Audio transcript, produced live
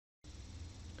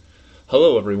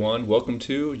Hello, everyone. Welcome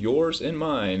to yours and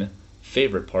mine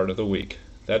favorite part of the week.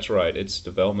 That's right, it's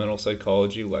developmental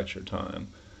psychology lecture time.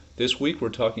 This week we're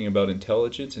talking about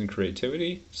intelligence and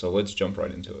creativity, so let's jump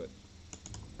right into it.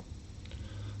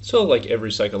 So, like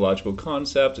every psychological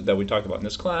concept that we talk about in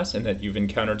this class and that you've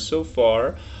encountered so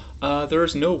far, there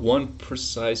is no one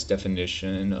precise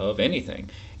definition of anything,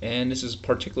 and this is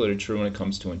particularly true when it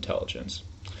comes to intelligence.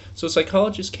 So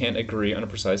psychologists can't agree on a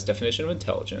precise definition of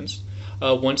intelligence.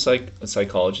 A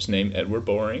psychologist named Edward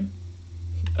Boring,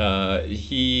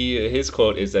 his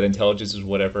quote is that intelligence is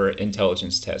whatever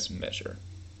intelligence tests measure.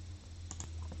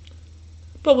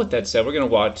 But with that said, we're going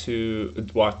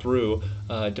to walk through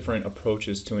different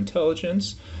approaches to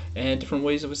intelligence and different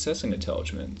ways of assessing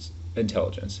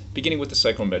intelligence, beginning with the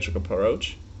psychometric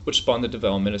approach, which spawned the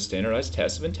development of standardized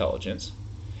tests of intelligence.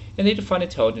 And they define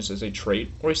intelligence as a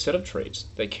trait or a set of traits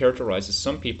that characterizes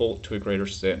some people to a greater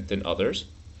extent than others.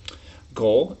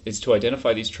 Goal is to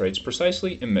identify these traits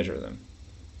precisely and measure them.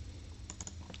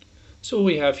 So what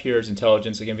we have here is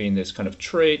intelligence, again, being this kind of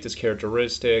trait, this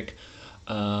characteristic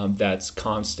that's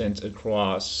constant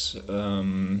across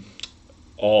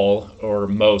all or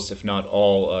most, if not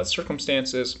all,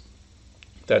 circumstances,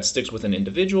 that sticks with an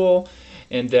individual.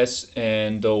 And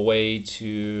the way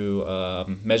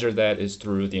to measure that is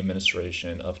through the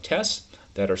administration of tests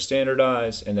that are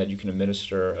standardized and that you can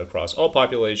administer across all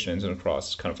populations and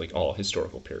across kind of like all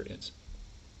historical periods.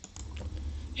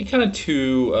 And kind of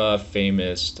two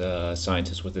famous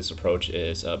scientists with this approach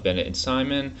is Bennett and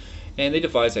Simon, and they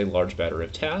devised a large battery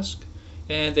of tasks,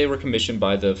 and they were commissioned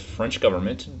by the French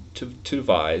government to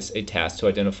devise a task to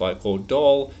identify, quote,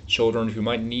 dull children who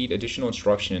might need additional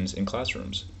instructions in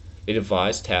classrooms. They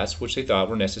devised tasks which they thought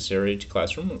were necessary to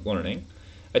classroom learning.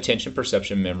 Attention,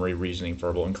 perception, memory, reasoning,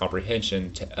 verbal, and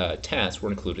comprehension tasks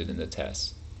were included in the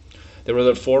tests. They were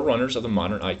the forerunners of the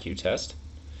modern IQ test,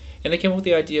 and they came up with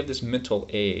the idea of this mental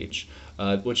age,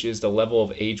 which is the level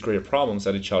of age-graded problems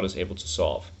that a child is able to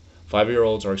solve.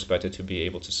 5-year-olds are expected to be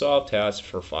able to solve tasks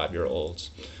for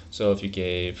 5-year-olds. So if you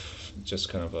gave, just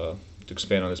kind of to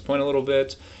expand on this point a little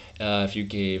bit, if you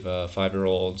gave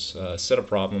 5-year-olds a set of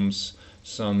problems,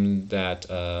 some that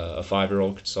a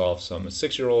 5-year-old could solve, some a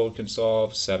 6-year-old can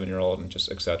solve, 7-year-old, and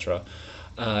just etc.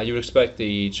 You would expect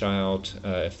the child,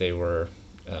 if they were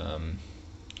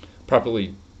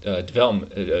properly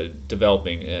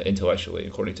developing intellectually,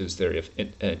 according to this theory of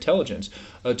intelligence,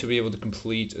 to be able to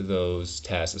complete those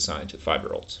tasks assigned to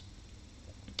 5-year-olds.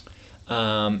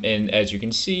 And as you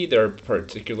can see, there are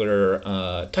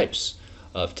particular types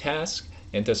of tasks,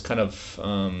 and this kind of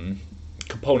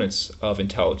components of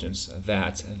intelligence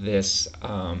that these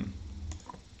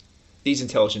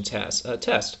intelligence tests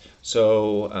test.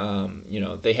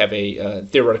 So they have a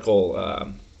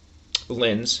theoretical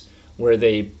lens where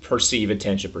they perceive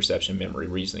attention, perception, memory,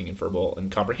 reasoning, and verbal and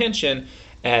comprehension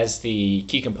as the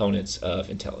key components of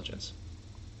intelligence.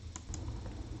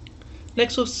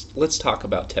 Next, let's talk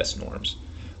about test norms,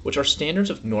 which are standards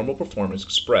of normal performance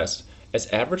expressed as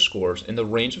average scores and the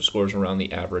range of scores around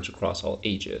the average across all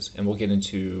ages. And we'll get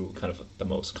into kind of the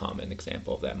most common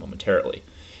example of that momentarily.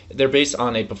 They're based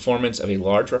on a performance of a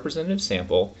large representative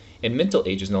sample, and mental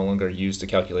age is no longer used to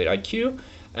calculate IQ.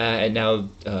 And now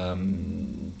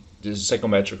the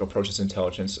psychometric approaches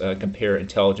intelligence compare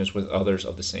intelligence with others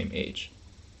of the same age.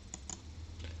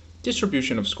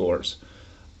 Distribution of scores.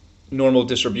 Normal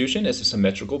distribution is a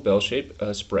symmetrical bell-shaped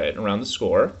spread around the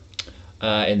score,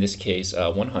 in this case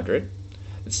 100.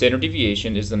 The standard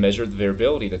deviation is the measure of the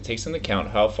variability that takes into account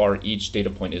how far each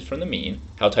data point is from the mean,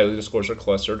 how tightly the scores are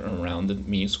clustered around the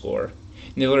mean score.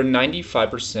 Nearly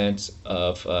 95%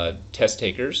 of test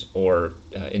takers or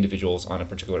individuals on a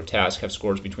particular task have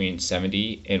scores between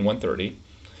 70 and 130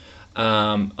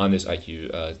 on this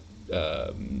IQ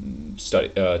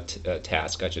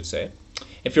task, I should say.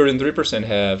 And fewer than 3%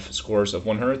 have scores of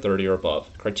 130 or above,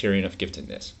 criterion of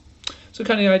giftedness. So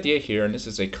kind of the idea here, and this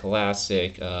is a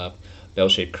classic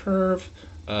bell-shaped curve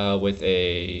with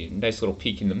a nice little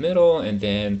peak in the middle, and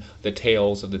then the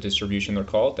tails of the distribution they're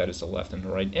called, that is the left and the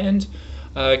right end,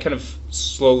 kind of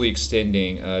slowly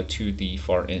extending to the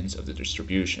far ends of the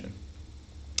distribution.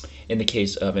 In the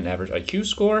case of an average IQ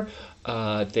score,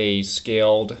 they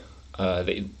scaled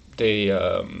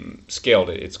scaled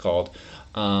it, it's called,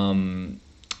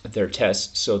 their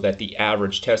test so that the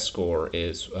average test score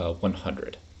is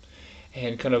 100.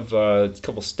 And kind of a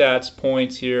couple stats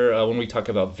points here. When we talk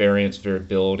about variance,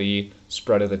 variability,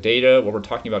 spread of the data, what we're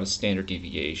talking about is standard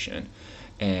deviation.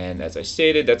 And as I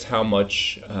stated, that's how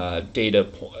much how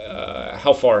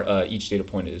far each data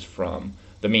point is from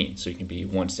the mean. So you can be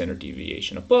one standard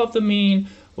deviation above the mean,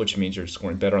 which means you're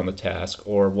scoring better on the task,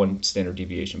 or one standard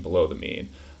deviation below the mean,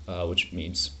 which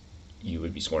means you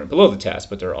would be scoring below the task,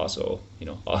 but there are also,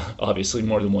 obviously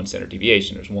more than one standard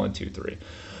deviation. There's 1, 2, 3,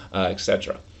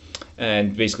 etc.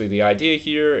 And basically the idea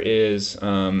here is,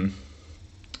 and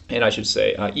I should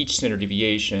say, each standard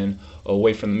deviation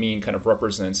away from the mean kind of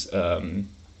represents what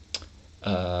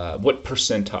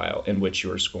percentile in which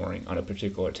you are scoring on a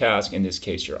particular task, in this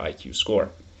case your IQ score.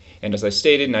 And as I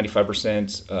stated,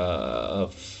 95%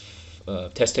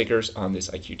 of test takers on this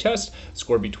IQ test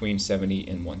score between 70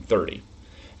 and 130.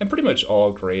 And pretty much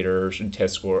all graders and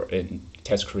test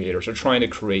creators are trying to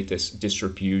create this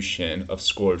distribution of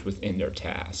scores within their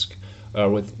task,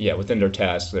 within their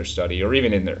task, their study, or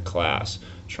even in their class,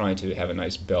 trying to have a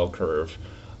nice bell curve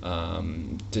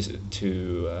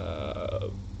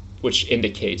which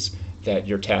indicates that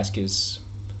your task is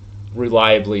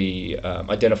reliably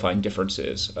identifying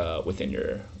differences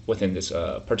within this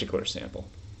particular sample.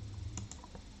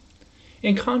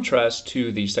 In contrast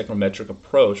to the psychometric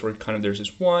approach, where kind of there's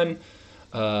this one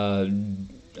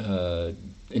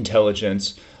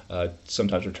intelligence,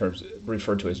 sometimes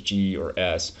referred to as G or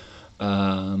S,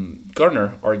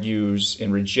 Gardner argues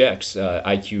and rejects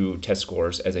IQ test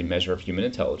scores as a measure of human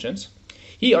intelligence.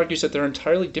 He argues that there are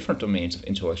entirely different domains of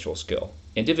intellectual skill.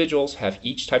 Individuals have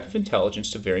each type of intelligence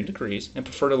to varying degrees and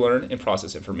prefer to learn and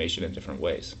process information in different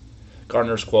ways.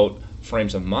 Gardner's, quote,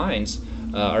 frames of minds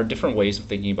are different ways of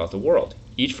thinking about the world.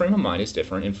 Each frame of mind is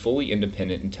different and fully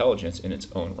independent intelligence in its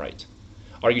own right.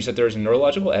 Argues that there is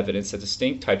neurological evidence that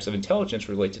distinct types of intelligence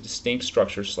relate to distinct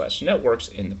structures/networks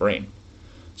in the brain.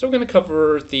 So we're going to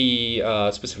cover the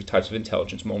specific types of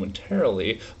intelligence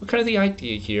momentarily, but kind of the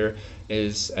idea here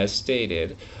is, as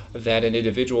stated, that an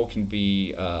individual can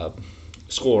be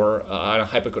score on a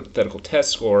hypothetical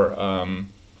test score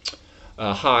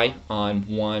high on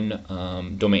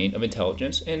one domain of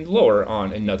intelligence and lower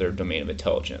on another domain of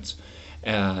intelligence.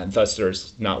 And thus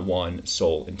there's not one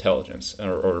sole intelligence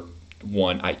or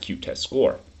one IQ test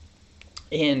score.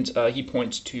 And he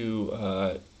points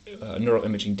to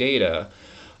neuroimaging data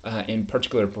in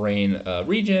particular brain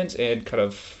regions and kind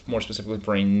of more specifically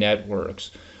brain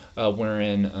networks,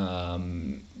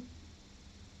 wherein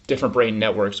different brain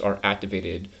networks are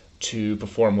activated to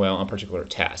perform well on particular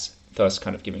tasks, thus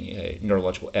kind of giving a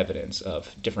neurological evidence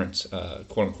of different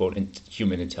quote-unquote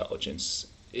human intelligence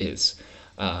is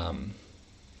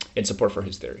in support for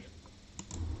his theory.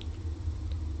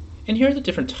 And here are the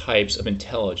different types of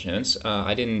intelligence.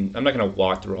 I'm not going to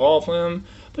walk through all of them,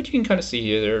 but you can kind of see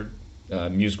here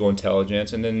musical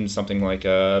intelligence, and then something like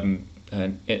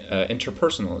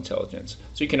interpersonal intelligence.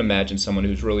 So you can imagine someone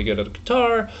who's really good at a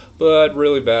guitar, but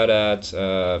really bad at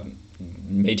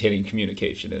maintaining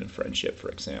communication in a friendship, for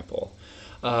example.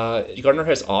 Gardner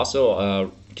has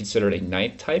also considered a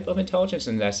ninth type of intelligence,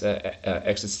 and that's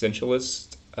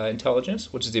existentialist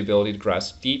intelligence, which is the ability to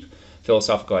grasp deep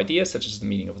philosophical ideas such as the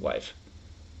meaning of life.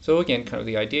 So again, kind of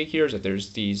the idea here is that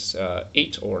there's these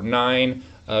 8 or 9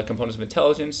 components of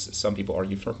intelligence. Some people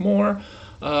argue for more,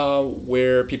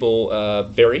 where people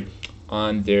vary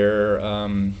on their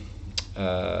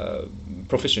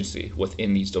proficiency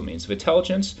within these domains of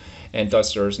intelligence, and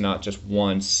thus there's not just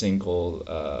one single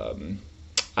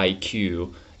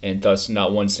IQ, and thus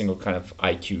not one single kind of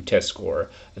IQ test score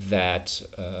that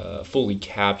fully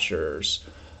captures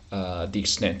the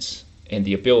extent and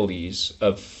the abilities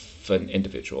of an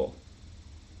individual.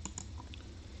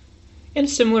 In a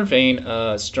similar vein,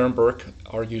 Sternberg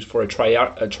argues for a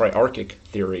triarchic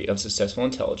theory of successful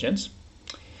intelligence,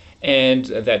 and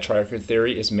that triarchic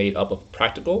theory is made up of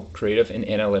practical, creative, and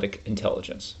analytic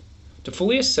intelligence. To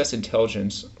fully assess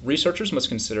intelligence, researchers must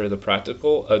consider the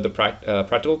practical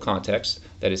context,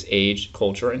 that is age,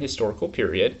 culture, and historical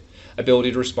period,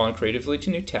 ability to respond creatively to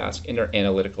new tasks, and their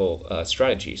analytical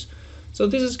strategies. So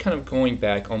this is kind of going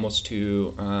back almost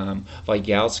to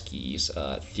Vygotsky's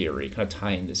theory, kind of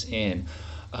tying this in,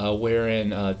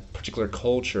 wherein particular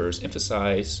cultures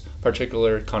emphasize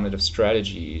particular cognitive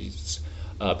strategies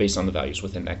based on the values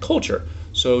within that culture.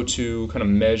 So to kind of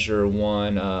measure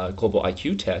one global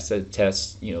IQ test that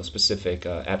tests specific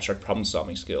abstract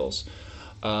problem-solving skills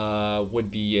would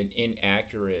be an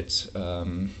inaccurate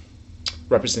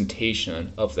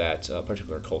representation of that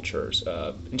particular culture's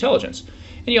intelligence.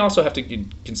 And you also have to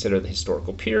consider the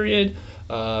historical period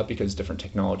because different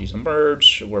technologies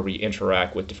emerge where we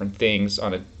interact with different things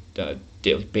on a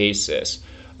daily basis,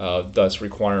 thus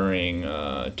requiring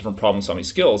different problem-solving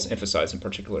skills emphasized in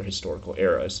particular historical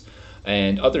eras,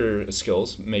 and other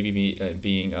skills maybe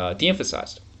being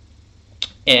de-emphasized.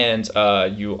 And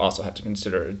you also have to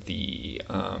consider the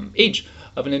age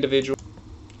of an individual,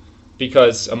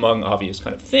 because among obvious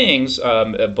kind of things,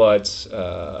 but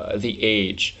the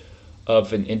age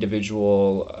of an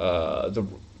individual,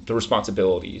 the the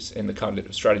responsibilities and the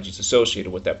cognitive strategies associated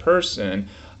with that person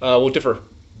will differ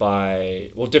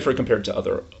compared to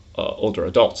other older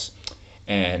adults.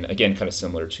 And again, kind of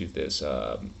similar to this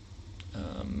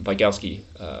Vygotsky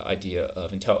idea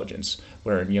of intelligence,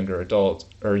 where younger adults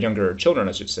or younger children,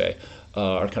 I should say,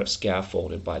 are kind of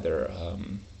scaffolded by their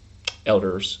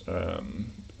elders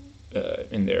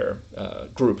in their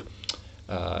group.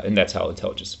 And that's how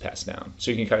intelligence is passed down.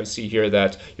 So you can kind of see here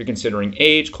that you're considering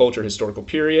age, culture, historical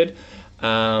period,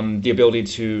 the ability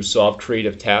to solve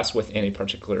creative tasks within a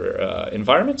particular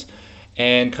environment,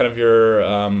 and kind of your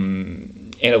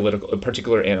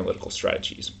particular analytical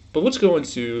strategies. But let's go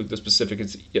into the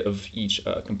specifics of each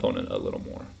component a little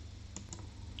more.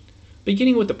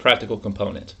 Beginning with the practical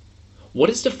component. What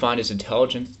is defined as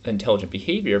intelligent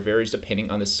behavior varies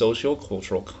depending on the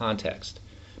socio-cultural context.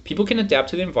 People can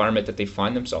adapt to the environment that they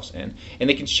find themselves in, and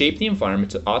they can shape the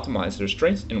environment to optimize their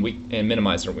strengths and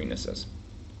minimize their weaknesses.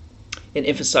 It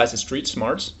emphasizes street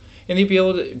smarts and the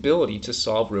ability to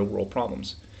solve real-world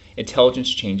problems.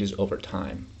 Intelligence changes over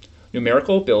time.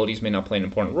 Numerical abilities may not play an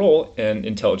important role in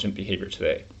intelligent behavior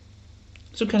today.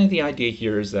 So kind of the idea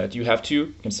here is that you have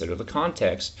to consider the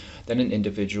context that an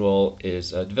individual is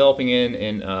developing in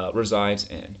and resides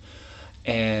in.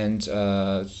 And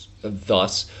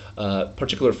thus,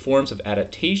 particular forms of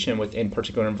adaptation within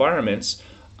particular environments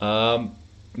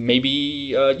may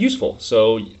be useful.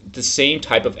 So the same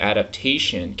type of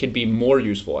adaptation can be more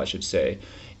useful, I should say,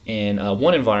 in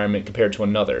one environment compared to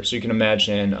another. So you can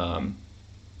imagine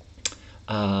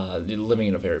living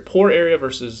in a very poor area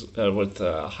versus with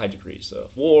high degrees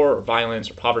of war or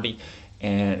violence or poverty,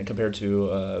 and compared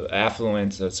to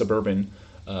affluent suburban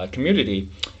community.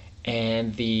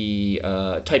 And the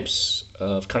types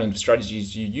of kind of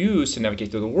strategies you use to navigate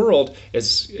through the world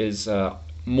is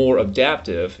more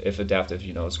adaptive, if adaptive,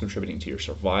 is contributing to your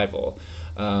survival.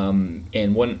 And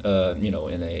in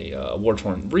a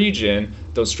war-torn region,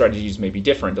 those strategies may be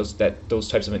different. Those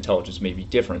types of intelligence may be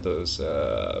different. Those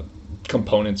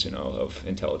components, of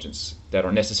intelligence that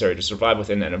are necessary to survive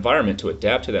within that environment, to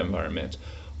adapt to that environment,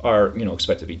 are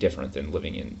expected to be different than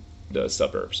living in the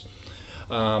suburbs.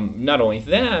 Not only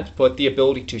that, but the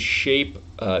ability to shape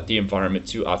the environment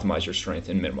to optimize your strength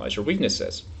and minimize your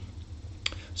weaknesses.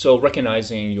 So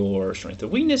recognizing your strengths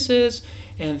and weaknesses,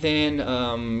 and then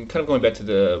kind of going back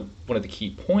to one of the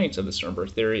key points of the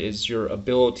Sternberg theory is your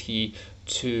ability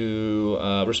to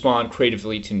respond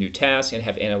creatively to new tasks and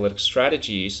have analytic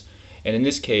strategies. And in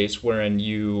this case, wherein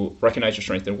you recognize your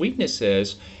strengths and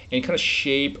weaknesses and kind of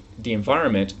shape the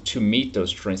environment to meet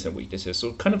those strengths and weaknesses.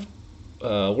 So kind of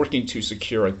working to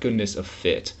secure a goodness of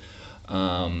fit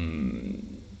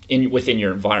within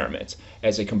your environment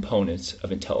as a component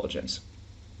of intelligence.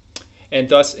 And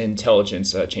thus,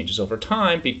 intelligence changes over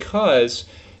time because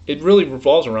it really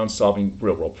revolves around solving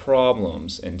real-world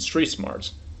problems and street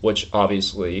smarts, which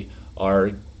obviously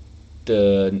are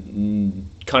the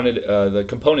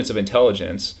components of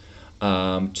intelligence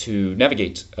to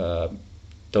navigate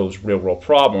those real-world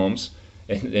problems,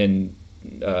 and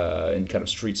kind of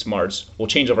street smarts will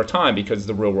change over time because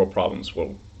the real-world problems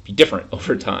will be different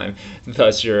over time.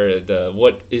 Thus,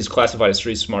 what is classified as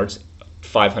street smarts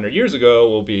 500 years ago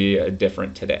will be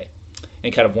different today.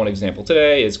 And kind of one example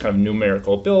today is kind of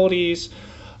numerical abilities,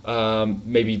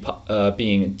 maybe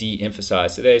being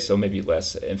de-emphasized today, so maybe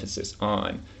less emphasis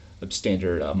on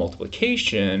standard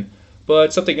multiplication,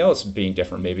 but something else being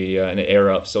different, maybe in an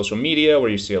era of social media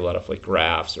where you see a lot of like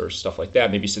graphs or stuff like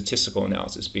that, maybe statistical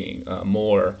analysis being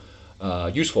more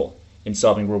useful in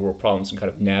solving real-world problems and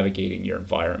kind of navigating your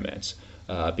environment,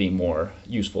 being more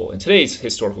useful in today's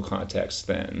historical context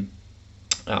than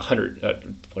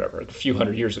a few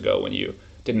hundred years ago when you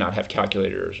did not have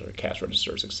calculators or cash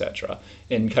registers, etc.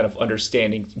 And kind of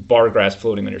understanding bar graphs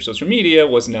floating on your social media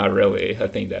was not really a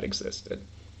thing that existed.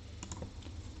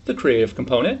 The creative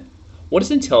component. What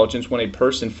is intelligence when a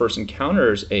person first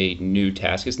encounters a new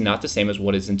task is not the same as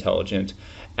what is intelligent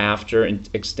after an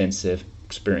extensive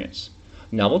experience.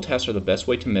 Novel tasks are the best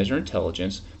way to measure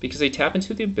intelligence because they tap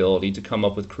into the ability to come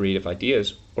up with creative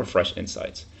ideas or fresh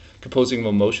insights. Composing an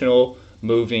emotional,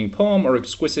 moving poem or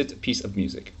exquisite piece of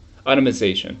music.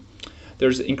 Itemization.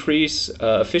 There's increased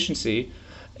efficiency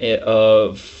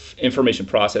of information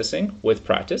processing with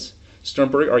practice.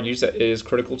 Sternberg argues that it is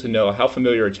critical to know how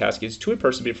familiar a task is to a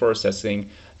person before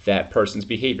assessing that person's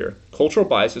behavior. Cultural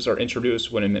biases are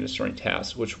introduced when administering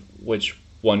tasks, which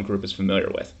one group is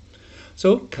familiar with.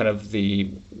 So kind of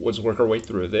let's work our way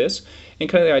through this. And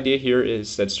kind of the idea here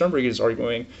is that Sternberg is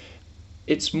arguing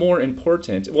it's more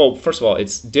important, well, first of all,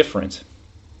 it's different,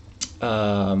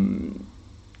 kind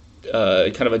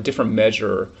of a different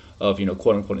measure of,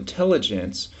 quote-unquote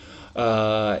intelligence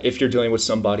if you're dealing with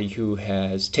somebody who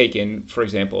has taken, for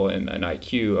example, an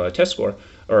IQ test score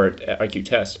or IQ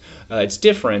test, it's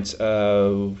different.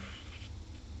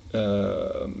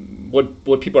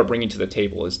 What people are bringing to the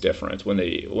table is different when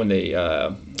they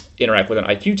interact with an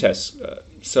IQ test.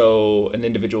 So an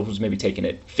individual who's maybe taken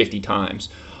it 50 times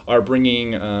are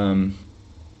bringing a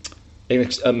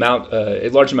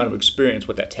large amount of experience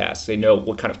with that task. They know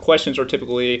what kind of questions are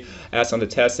typically asked on the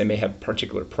test. They may have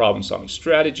particular problem-solving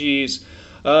strategies.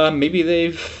 Maybe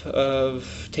they've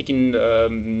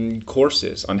taken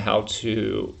courses on how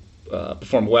to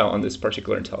perform well on this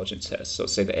particular intelligence test. So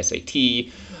say the SAT,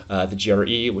 the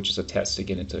GRE, which is a test to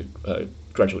get into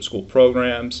graduate school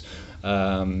programs,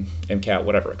 MCAT,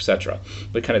 whatever, etc.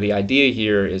 But kind of the idea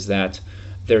here is that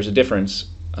there's a difference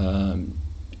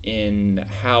in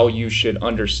how you should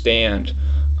understand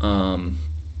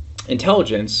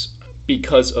intelligence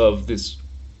because of this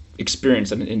experience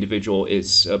that an individual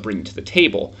is bringing to the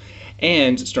table.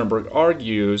 And Sternberg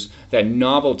argues that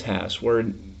novel tasks,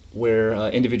 where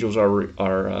individuals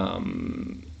are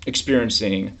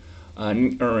experiencing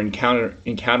or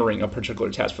encountering a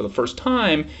particular task for the first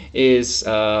time, is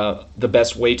the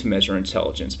best way to measure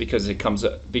intelligence because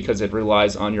it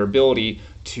relies on your ability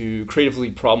to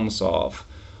creatively problem solve,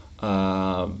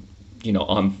 on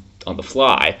the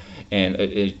fly.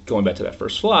 And going back to that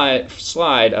first slide,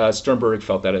 Sternberg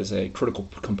felt that as a critical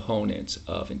component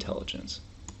of intelligence.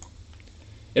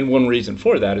 And one reason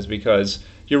for that is because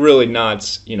you're really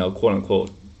not, quote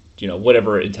unquote,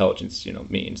 whatever intelligence,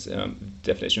 means.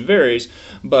 Definition varies,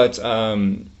 but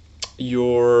what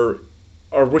you're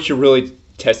really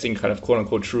testing, kind of quote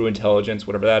unquote true intelligence,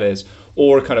 whatever that is,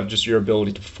 or kind of just your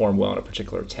ability to perform well in a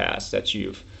particular task that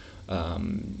you've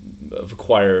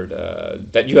acquired,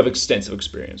 that you have extensive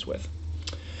experience with.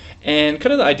 And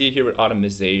kind of the idea here with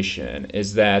automation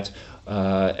is that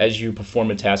as you perform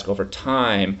a task over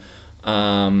time,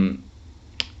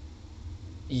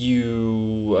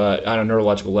 you, on a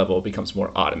neurological level, it becomes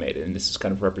more automated. And this is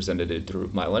kind of represented through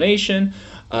myelination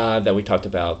that we talked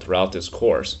about throughout this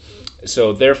course.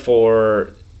 So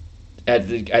therefore,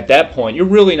 at that point, you're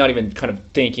really not even kind of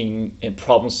thinking and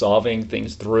problem solving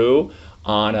things through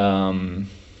on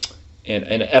in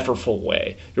an effortful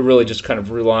way. You're really just kind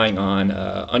of relying on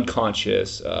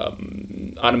unconscious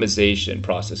automation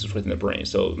processes within the brain.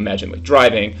 So imagine like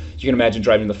driving. You can imagine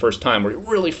driving the first time where you're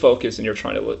really focused and you're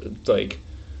trying to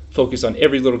focus on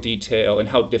every little detail and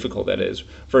how difficult that is,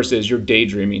 versus you're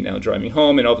daydreaming now driving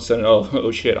home, and all of a sudden,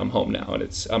 oh shit, I'm home now, and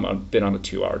I've been on a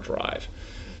 2-hour drive.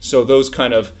 So those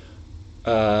kind of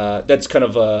that's kind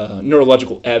of a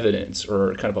neurological evidence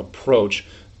or kind of approach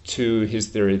to his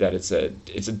theory that it's a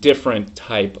different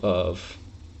type of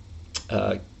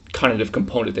cognitive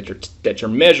component that you're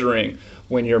measuring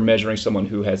when you're measuring someone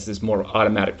who has this more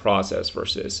automatic process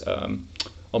versus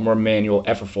a more manual,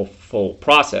 effortful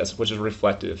process, which is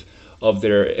reflective of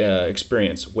their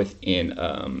experience within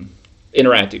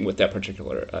interacting with that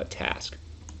particular task.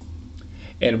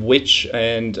 And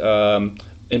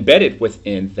embedded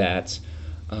within that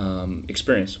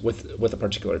experience with a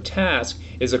particular task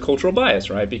is a cultural bias,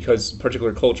 right? Because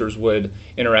particular cultures would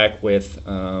interact with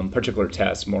particular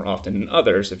tasks more often than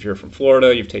others. If you're from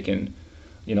Florida, you've taken,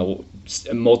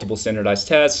 multiple standardized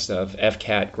tests of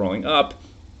FCAT growing up,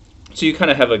 so you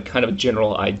kind of have a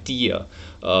general idea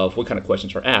of what kind of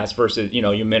questions are asked. Versus,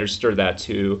 you minister that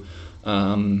to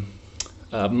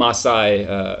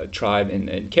Maasai tribe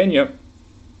in Kenya.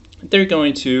 They're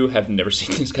going to have never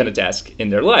seen this kind of task in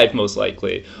their life, most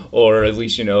likely, or at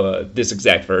least, this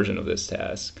exact version of this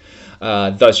task.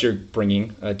 Thus, you're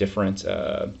bringing a different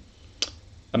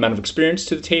amount of experience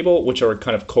to the table, which are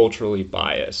kind of culturally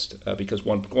biased, because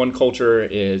one culture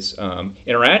is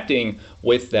interacting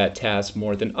with that task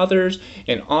more than others,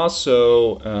 and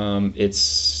also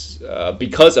it's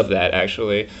because of that,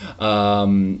 actually,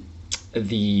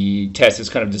 the test is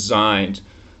kind of designed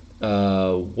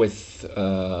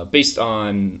based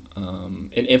on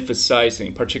and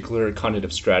emphasizing particular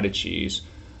cognitive strategies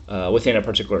within a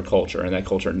particular culture, and that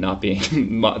culture not being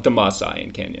the Maasai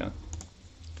in Kenya.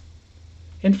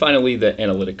 And finally, the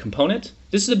analytic component.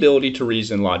 This is the ability to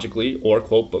reason logically or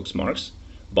quote book smarts,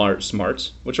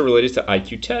 which are related to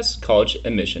IQ tests, college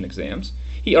admission exams.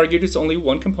 He argued it's only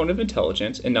one component of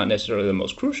intelligence and not necessarily the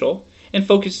most crucial, and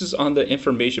focuses on the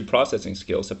information processing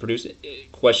skills that produce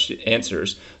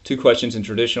answers to questions in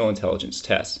traditional intelligence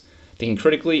tests, thinking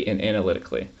critically and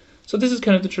analytically. So this is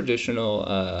kind of the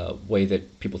traditional way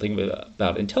that people think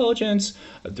about intelligence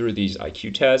through these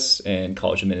IQ tests and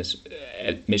college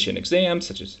admission exams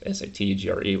such as SAT,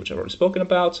 GRE, which I've already spoken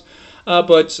about.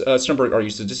 But Sternberg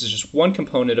argues that this is just one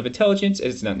component of intelligence.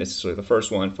 It's not necessarily the first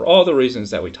one for all the reasons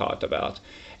that we talked about.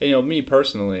 And, me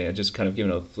personally, I just kind of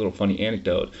given a little funny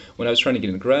anecdote. When I was trying to get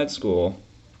into grad school,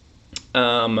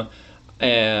 and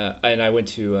I went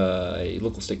to a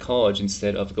local state college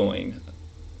instead of going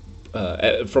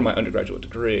for my undergraduate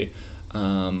degree,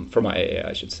 for my AA,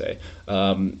 I should say,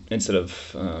 instead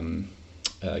of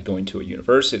going to a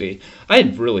university. I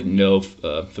had really no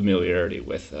familiarity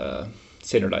with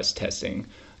standardized testing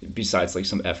besides like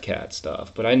some FCAT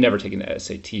stuff, but I'd never taken the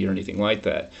SAT or anything like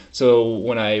that. So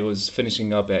when I was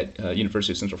finishing up at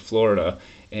University of Central Florida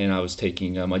and I was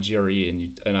taking my GRE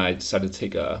and I decided to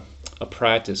take a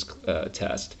practice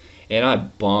test, and I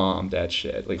bombed that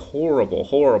shit, like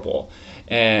horrible.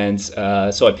 And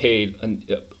so I paid an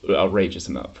outrageous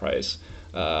amount of price,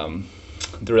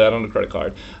 threw that on a credit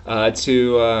card,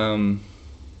 to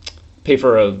pay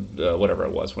for whatever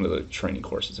it was, one of the training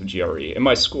courses of GRE. And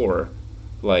my score,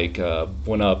 went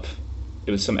up.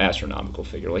 It was some astronomical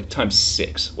figure, like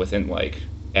 ×6 within like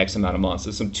X amount of months.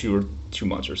 It's some 2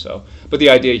 months or so. But the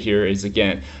idea here is,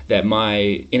 again, that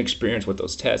my inexperience with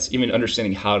those tests, even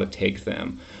understanding how to take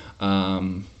them,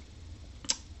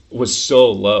 was so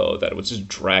low that it was just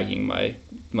dragging my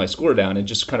score down. And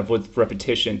just kind of with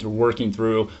repetition, through working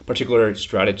through particular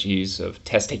strategies of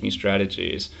test-taking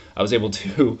strategies, I was able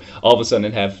to all of a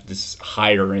sudden have this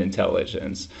higher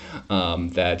intelligence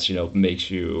that makes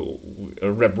you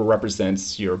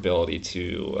represents your ability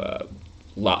to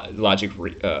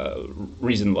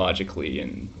reason logically,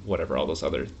 and whatever all those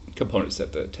other components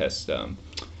that the test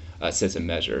says and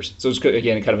measures. So it's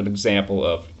again kind of an example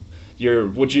of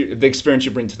the experience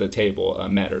you bring to the table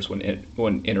matters when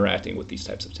interacting with these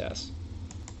types of tests.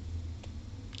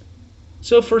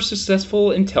 So for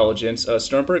successful intelligence,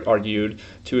 Sternberg argued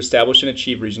to establish and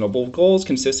achieve reasonable goals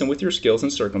consistent with your skills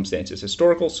and circumstances: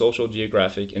 historical, social,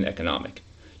 geographic, and economic.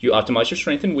 You optimize your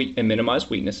strength and minimize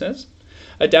weaknesses.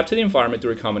 Adapt to the environment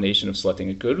through a combination of selecting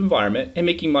a good environment and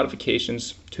making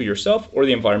modifications to yourself or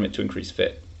the environment to increase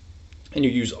fit. And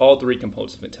you use all three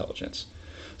components of intelligence.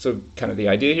 So kind of the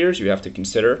idea here is you have to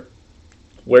consider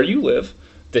where you live,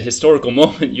 the historical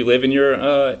moment you live in, your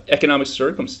economic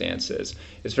circumstances.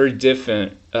 It's very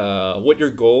different what your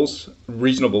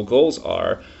reasonable goals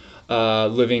are.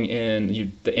 Living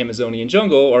in the Amazonian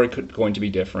jungle are going to be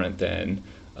different than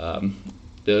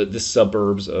the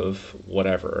suburbs of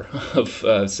whatever,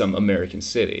 of some American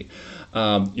city.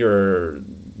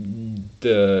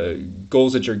 The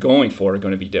goals that you're going for are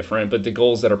going to be different, but the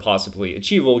goals that are possibly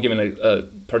achievable given a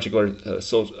particular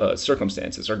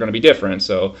circumstances are going to be different.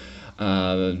 So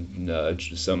some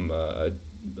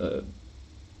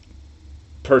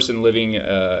person living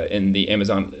in the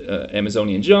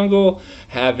Amazonian jungle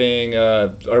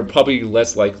are probably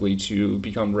less likely to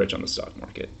become rich on the stock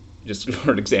market. Just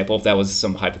for an example, if that was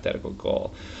some hypothetical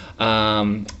goal.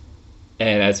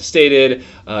 And as stated,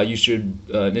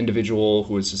 an individual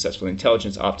who is successfully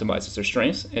intelligent optimizes their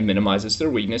strengths and minimizes their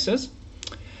weaknesses.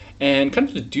 And kind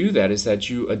of to do that is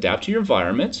that you adapt to your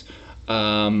environment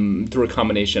through a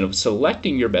combination of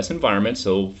selecting your best environment,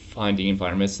 so finding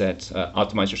environments that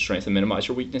optimize your strengths and minimize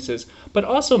your weaknesses, but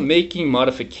also making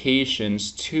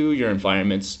modifications to your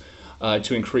environments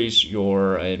to increase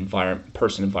your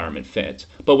person-environment fit,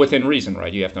 but within reason,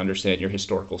 right? You have to understand your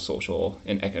historical, social,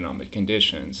 and economic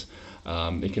conditions.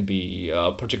 It can be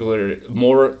particularly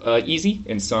more easy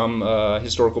in some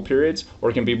historical periods, or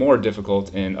it can be more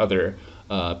difficult in other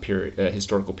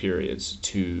historical periods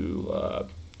to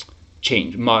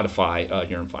modify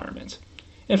your environment.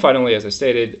 And finally, as I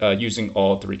stated, using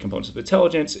all three components of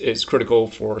intelligence is critical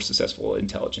for successful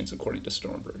intelligence, according to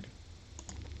Sternberg.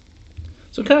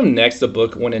 So kind of next, the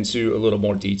book went into a little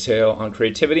more detail on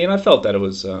creativity, and I felt that it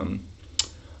was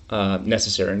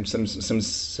necessary and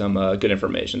some good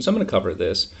information. So I'm going to cover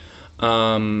this.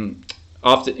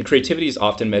 Creativity is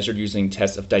often measured using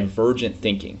tests of divergent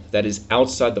thinking, that is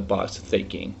outside the box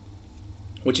thinking,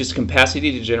 which is the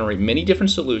capacity to generate many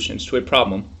different solutions to a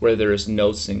problem where there is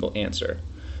no single answer.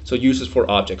 So uses for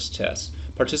objects tests.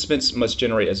 Participants must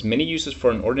generate as many uses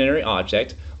for an ordinary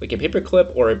object, like a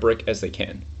paperclip or a brick, as they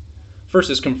can. First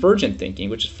is convergent thinking,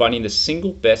 which is finding the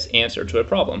single best answer to a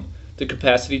problem. The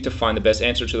capacity to find the best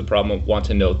answer to the problem, want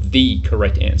to know the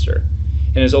correct answer,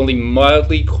 and is only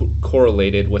mildly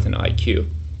correlated with an IQ.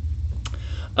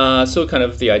 So kind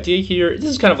of the idea here, this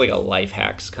is kind of like a life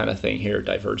hacks kind of thing here,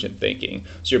 divergent thinking.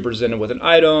 So you're presented with an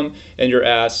item and you're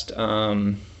asked,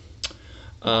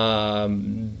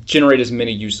 generate as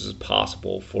many uses as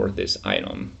possible for this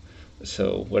item.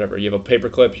 So whatever, you have a paper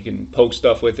clip, you can poke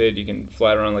stuff with it, you can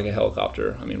fly it around like a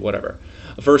helicopter, I mean, whatever.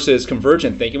 Versus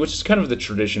convergent thinking, which is kind of the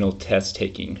traditional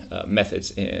test-taking methods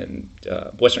in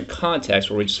Western context,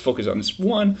 where we just focus on this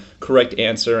one correct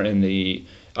answer, and the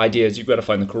idea is you've got to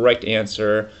find the correct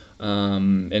answer,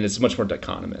 and it's much more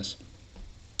dichotomous.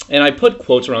 And I put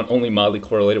quotes around only mildly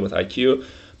correlated with IQ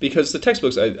because the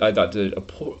textbooks I thought did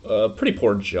a pretty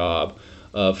poor job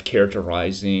of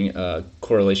characterizing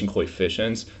correlation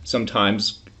coefficients,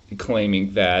 sometimes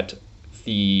claiming that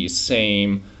the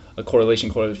same correlation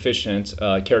coefficient,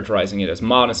 characterizing it as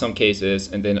mild in some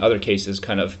cases, and then other cases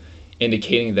kind of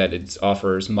indicating that it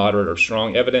offers moderate or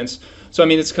strong evidence. So, I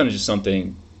mean, it's kind of just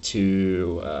something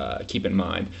to keep in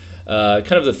mind.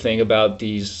 Kind of the thing about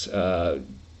these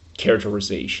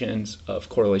characterizations of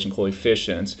correlation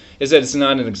coefficients is that it's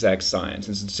not an exact science,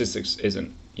 and statistics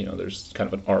isn't, there's kind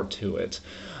of an art to it.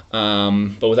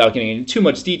 But without getting into too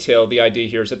much detail, the idea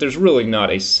here is that there's really not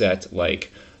a set,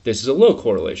 like, this is a low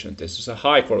correlation, this is a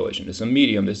high correlation, this is a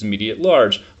medium, this is immediate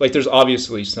large. Like, there's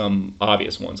obviously some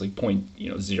obvious ones, like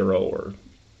 0 or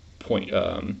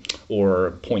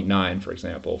or 0.9, for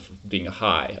example, for being a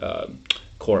high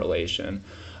correlation.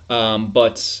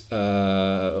 But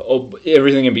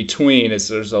everything in between is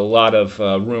there's a lot of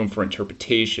room for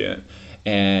interpretation,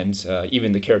 and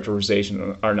even the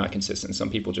characterization are not consistent. Some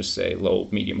people just say low,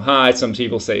 medium, high. Some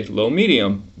people say low,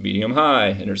 medium, medium, high,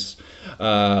 and there's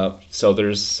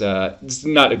it's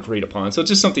not agreed upon. So it's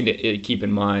just something to keep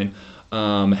in mind,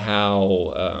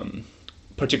 how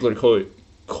particular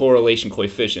correlation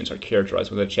coefficients are characterized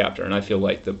with a chapter. And I feel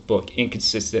like the book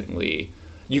inconsistently,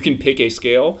 you can pick a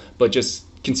scale, but just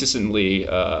consistently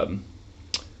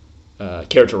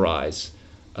characterize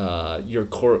your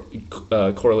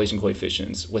correlation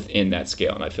coefficients within that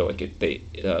scale, and I feel like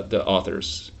the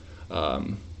authors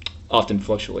often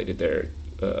fluctuated their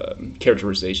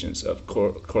characterizations of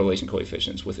correlation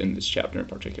coefficients within this chapter in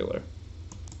particular.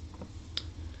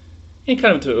 And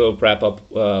kind of to wrap up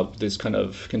this kind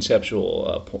of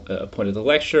conceptual point of the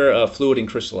lecture, fluid and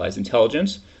crystallized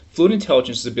intelligence. Fluid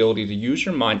intelligence is the ability to use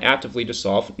your mind actively to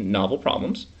solve novel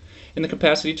problems, and the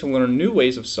capacity to learn new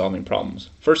ways of solving problems.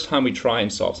 First time we try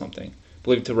and solve something,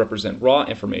 believed to represent raw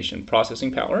information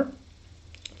processing power.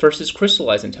 First is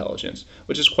crystallized intelligence,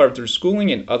 which is acquired through schooling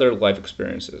and other life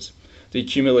experiences. The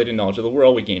accumulated knowledge of the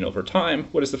world we gain over time.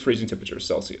 What is the freezing temperature of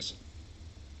Celsius?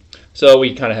 So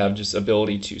we kind of have just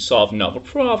ability to solve novel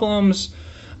problems,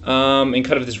 and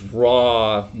kind of this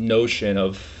raw notion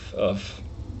of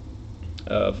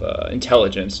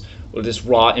intelligence, or this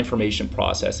raw information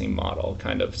processing model,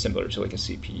 kind of similar to like a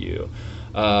CPU,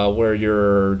 where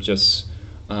you're just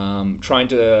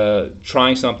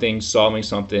trying something, solving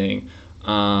something,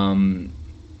 and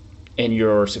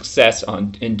your success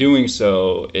in doing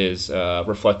so is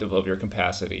reflective of your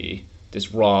capacity,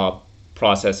 this raw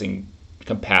processing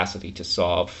capacity to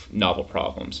solve novel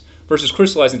problems. Versus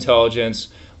crystallized intelligence,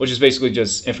 which is basically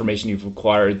just information you've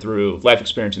acquired through life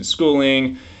experience and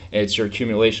schooling. It's your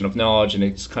accumulation of knowledge, and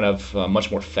it's kind of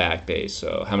much more fact-based.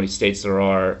 So how many states there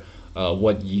are,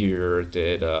 what year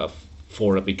did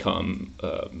Florida become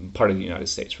part of the United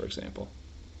States, for example.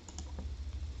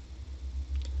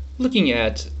 Looking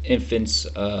at infants'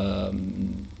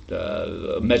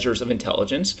 measures of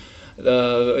intelligence,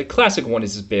 the classic one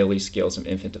is Bayley's scales of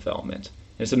infant development.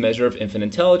 It's a measure of infant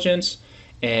intelligence,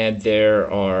 and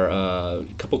there are a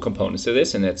couple components to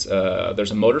this, and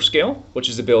there's a motor scale, which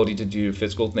is the ability to do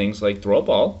physical things like throw a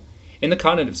ball, and the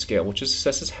cognitive scale, which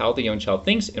assesses how the young child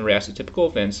thinks and reacts to typical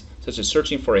events, such as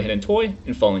searching for a hidden toy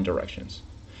and following directions.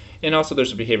 And also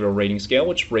there's a behavioral rating scale,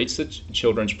 which rates the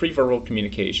children's pre-verbal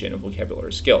communication and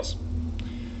vocabulary skills.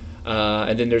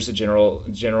 And then there's a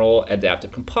general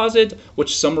adaptive composite,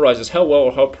 which summarizes how well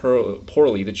or how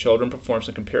poorly the children performs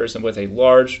in comparison with a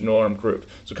large norm group.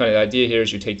 So kind of the idea here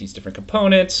is you take these different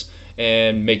components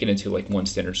and make it into like one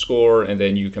standard score, and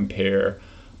then you compare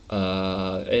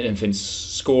an infant's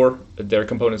score, their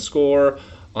component score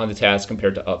on the task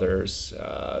compared to others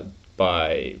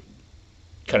by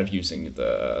kind of using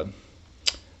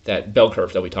that bell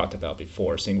curve that we talked about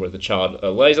before, seeing where the child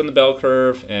lies on the bell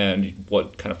curve and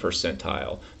what kind of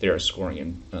percentile they are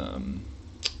scoring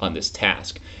on this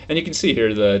task. And you can see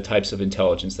here the types of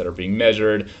intelligence that are being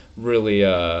measured really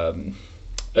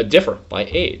differ by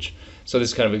age. So this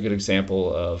is kind of a good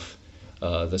example of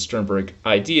the Sternberg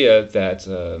idea that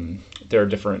there are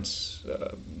different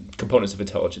components of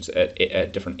intelligence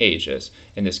at different ages.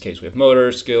 In this case, we have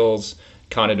motor skills,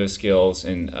 cognitive skills,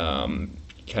 and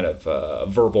kind of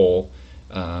verbal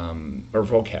or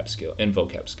vocab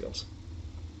skills.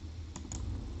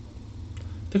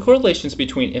 The correlations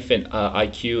between infant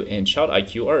IQ and child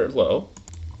IQ are low.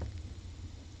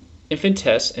 Infant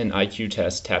tests and IQ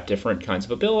tests tap different kinds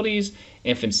of abilities.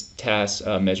 Infant tests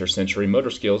measure sensory motor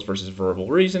skills versus verbal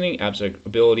reasoning, abstract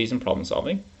abilities, and problem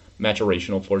solving.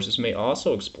 Maturational forces may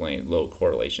also explain low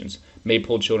correlations, may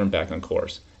pull children back on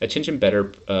course. Attention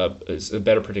is a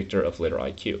better predictor of later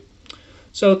IQ.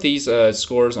 So these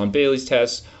scores on Bailey's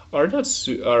tests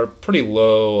are pretty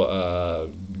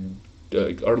low,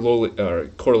 are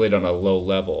correlated on a low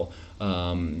level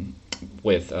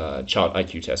with child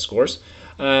IQ test scores.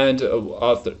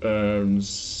 And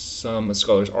some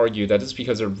scholars argue that it's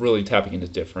because they're really tapping into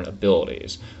different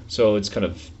abilities. So it's kind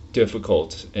of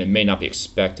difficult and may not be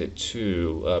expected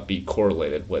to be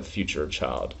correlated with future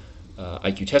child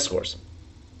IQ test scores.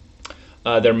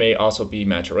 There may also be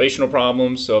maturational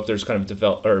problems. So if there's kind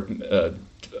of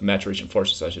maturation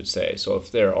forces, I should say. So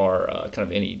if there are kind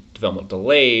of any developmental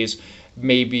delays,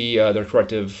 maybe there are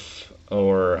corrective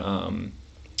or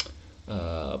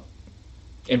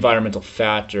environmental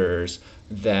factors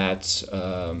that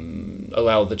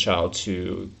allow the child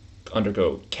to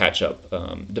undergo catch-up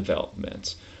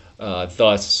development,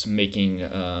 thus making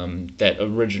that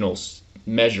original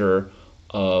measure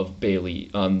of Bailey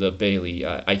on the Bailey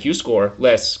IQ score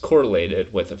less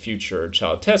correlated with a future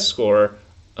child test score,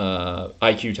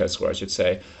 IQ test score, I should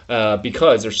say,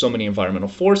 because there's so many environmental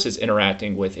forces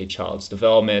interacting with a child's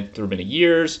development through many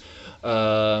years,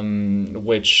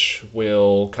 which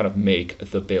will kind of make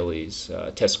the Bailey's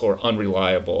test score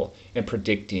unreliable in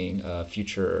predicting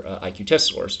future IQ test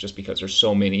scores, just because there's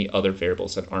so many other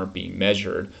variables that aren't being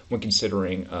measured when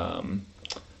considering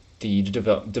the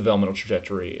developmental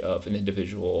trajectory of an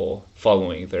individual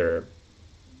following their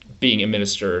being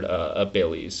administered a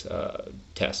Bailey's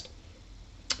test.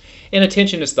 And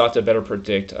attention is thought to better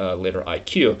predict later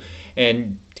IQ,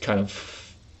 and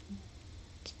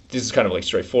this is kind of like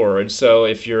straightforward. So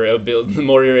if the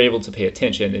more you're able to pay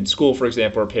attention in school, for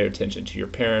example, or pay attention to your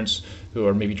parents who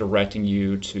are maybe directing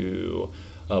you to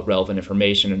relevant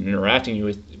information and interacting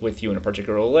with you in a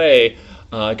particular way,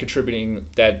 contributing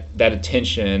that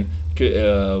attention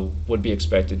would be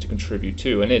expected to contribute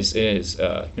to, and is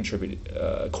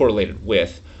correlated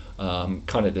with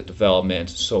cognitive development,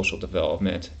 social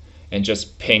development, and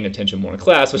just paying attention more in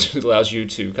class, which allows you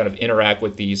to kind of interact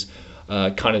with these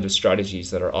cognitive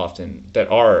strategies that are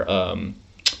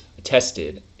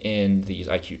tested in these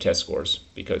IQ test scores,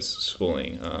 because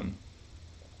schooling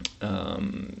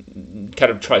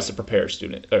kind of tries to prepare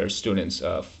students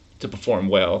to perform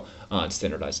well on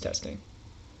standardized testing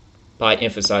by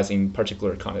emphasizing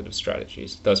particular cognitive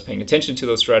strategies. Thus, paying attention to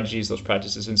those strategies, those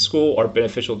practices in school, are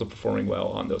beneficial to performing well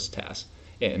on those tasks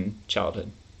in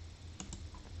childhood.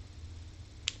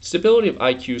 Stability of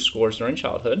IQ scores during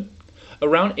childhood.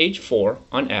 Around age 4,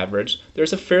 on average,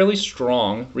 there's a fairly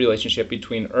strong relationship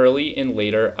between early and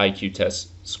later IQ test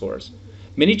scores.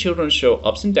 Many children show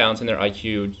ups and downs in their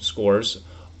IQ scores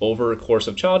over the course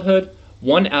of childhood.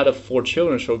 1 out of 4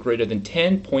 children show greater than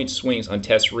 10-point swings on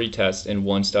test-retest in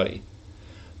one study.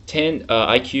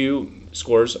 IQ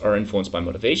scores are influenced by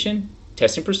motivation,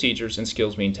 testing procedures, and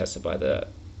skills being tested by the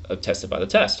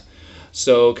test.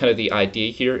 So kind of the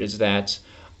idea here is that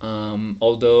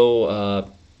although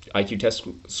IQ test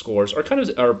scores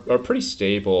are pretty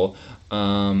stable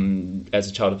as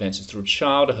a child advances through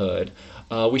childhood,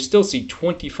 we still see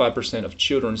 25% of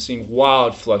children seeing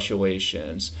wild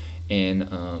fluctuations in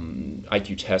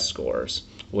IQ test scores,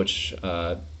 which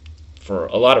for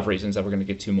a lot of reasons that we're going to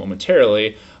get to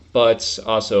momentarily, but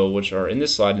also which are in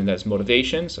this slide, and that's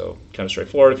motivation. So kind of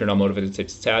straightforward. If you're not motivated to take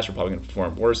the task, you're probably going to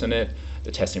perform worse in it.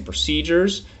 The testing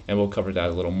procedures, and we'll cover that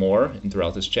a little more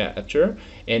throughout this chapter,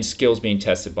 and skills being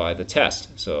tested by the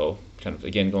test. So kind of,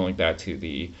 again, going back to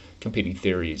the competing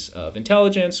theories of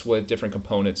intelligence, with different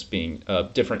components being,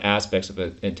 different aspects of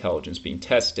intelligence being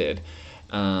tested.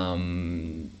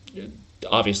 Obviously,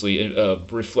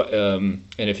 and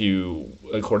if you,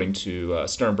 according to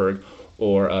Sternberg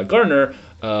or Gardner,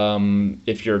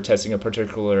 if you're testing a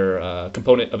particular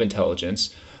component of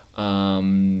intelligence,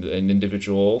 an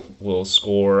individual will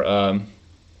score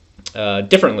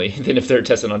differently than if they're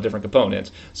tested on different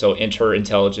components. So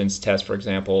inter-intelligence test, for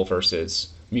example, versus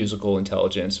musical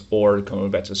intelligence, or coming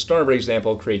back to the Sternberg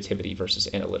example, creativity versus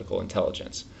analytical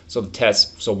intelligence. So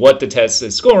what the test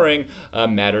is scoring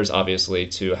matters obviously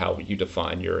to how you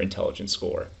define your intelligence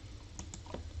score.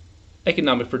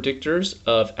 Economic predictors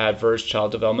of adverse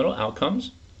child developmental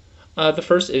outcomes. The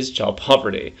first is child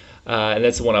poverty, and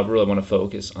that's the one I really want to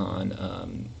focus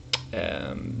on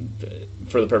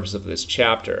for the purpose of this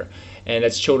chapter. And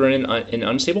that's children in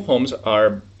unstable homes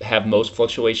have most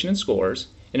fluctuation in scores,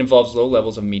 It involves low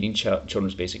levels of meeting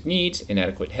children's basic needs,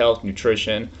 inadequate health,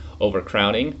 nutrition,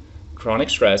 overcrowding, chronic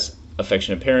stress,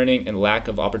 affectionate parenting, and lack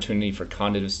of opportunity for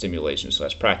cognitive stimulation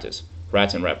 / practice.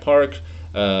 Rats in Rat Park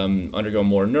undergo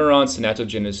more neurons,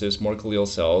 synaptogenesis, more glial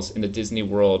cells in the Disney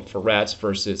world for rats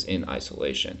versus in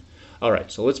isolation. All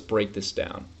right, so let's break this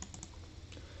down.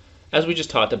 As we just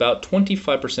talked about,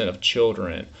 25% of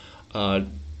children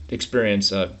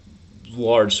experience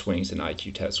large swings in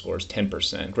IQ test scores,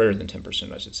 10%, greater than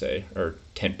 10%, I should say, or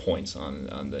 10 points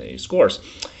on the scores.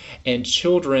 And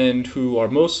children who are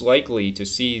most likely to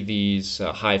see these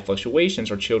high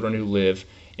fluctuations are children who live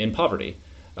in poverty.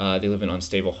 They live in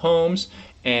unstable homes,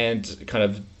 and kind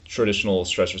of traditional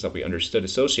stressors that we understood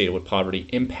associated with poverty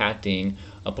impacting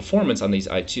performance on these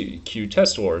IQ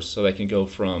test scores. So that can go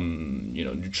from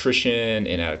nutrition,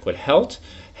 inadequate health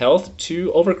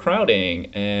to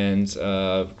overcrowding and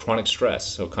chronic stress.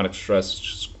 So chronic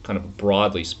stress, kind of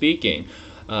broadly speaking,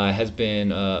 has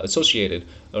been associated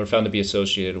or found to be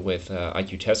associated with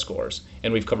IQ test scores.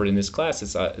 And we've covered in this class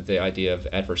the idea of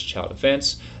adverse child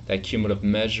events, that cumulative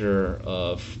measure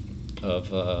of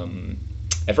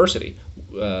adversity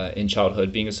in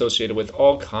childhood being associated with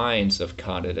all kinds of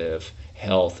cognitive,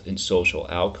 health, and social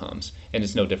outcomes. And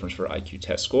it's no different for IQ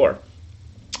test score.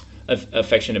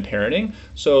 Affectionate parenting.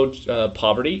 So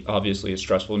poverty obviously is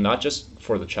stressful not just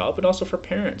for the child but also for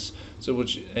parents.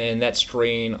 And that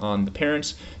strain on the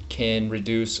parents can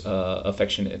reduce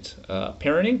affectionate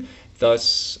parenting,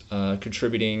 thus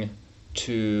contributing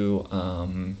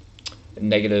to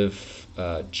negative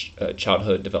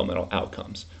childhood developmental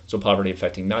outcomes. So poverty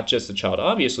affecting not just the child,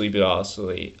 obviously, but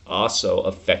also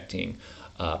affecting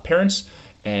parents,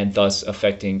 and thus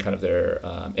affecting kind of their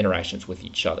interactions with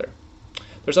each other.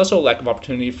 There's also a lack of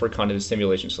opportunity for cognitive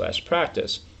stimulation /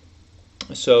 practice.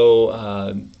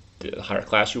 So the higher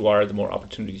class you are, the more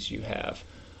opportunities you have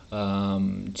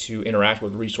to interact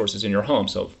with resources in your home.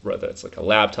 So whether it's like a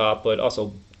laptop, but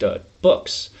also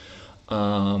books,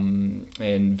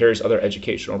 and various other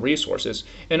educational resources,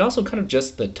 and also kind of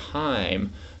just the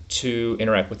time to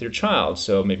interact with your child.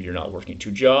 So maybe you're not working 2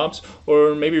 jobs,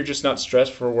 or maybe you're just not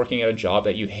stressed for working at a job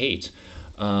that you hate,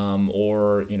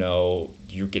 or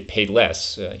you get paid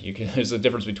less. There's a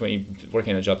difference between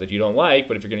working at a job that you don't like,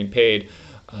 but if you're getting paid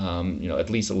at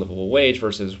least a livable wage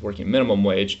versus working minimum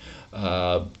wage,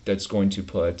 that's going to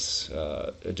put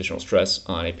additional stress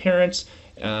on a parent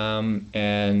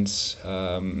and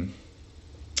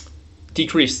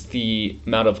decrease the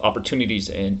amount of opportunities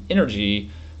and energy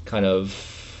kind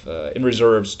of in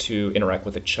reserves to interact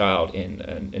with a child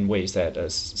in ways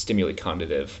that stimulate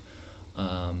cognitive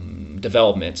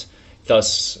development,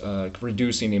 thus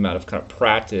reducing the amount of kind of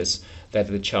practice that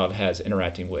the child has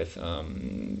interacting with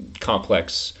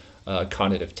complex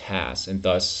cognitive tasks, and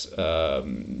thus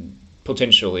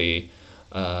potentially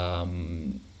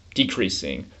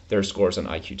decreasing their scores on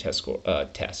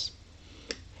IQ tests.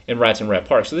 In Rats in Rat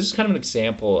Park. So this is kind of an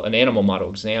example, an animal model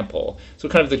example. So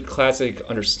kind of the classic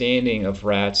understanding of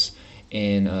rats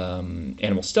in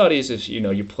animal studies is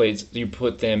you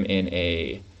put them in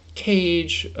a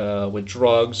cage with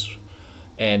drugs,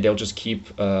 and they'll just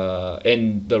keep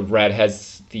and the rat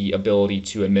has the ability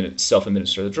to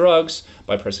self-administer the drugs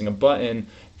by pressing a button.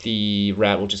 The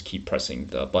rat will just keep pressing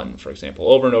the button, for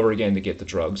example, over and over again to get the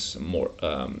drugs more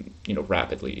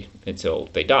rapidly until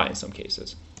they die in some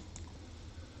cases.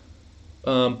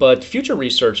 But future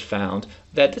research found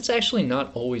that that's actually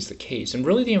not always the case, and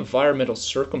really the environmental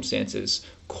circumstances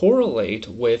correlate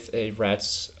with a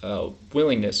rat's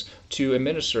willingness to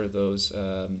administer those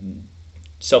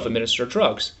self-administered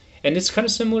drugs. And it's kind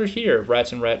of similar here,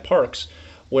 rats in rat parks,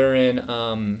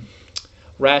 wherein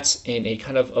rats in a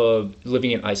kind of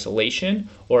living in isolation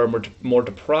or a more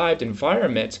deprived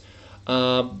environment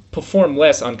perform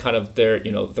less on kind of their,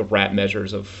 the rat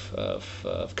measures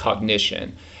of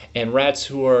cognition. And rats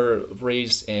who are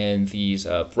raised in these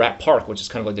rat park, which is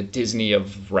kind of like the Disney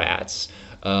of rats,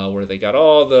 where they got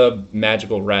all the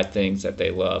magical rat things that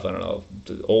they love. I don't know,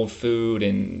 the old food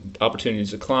and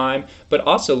opportunities to climb, but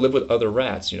also live with other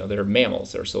rats. They're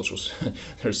mammals. They're social.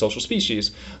 They're social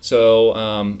species. So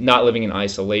not living in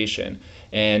isolation,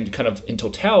 and kind of in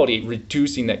totality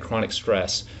reducing that chronic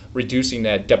stress, reducing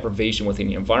that deprivation within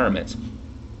the environment.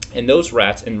 And those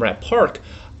rats in rat park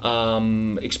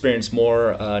experience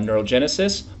more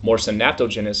neurogenesis, more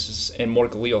synaptogenesis, and more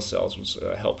glial cells, which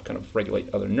help kind of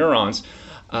regulate other neurons,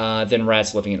 than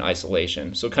rats living in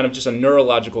isolation. So kind of just a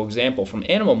neurological example from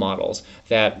animal models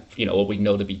that, what we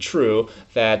know to be true,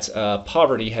 that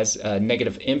poverty has a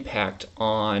negative impact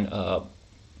on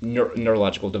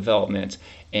neurological development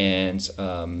and,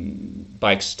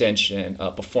 by extension,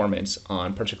 performance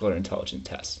on particular intelligence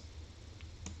tests.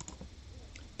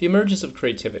 The emergence of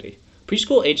creativity.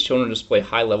 Preschool age children display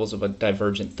high levels of a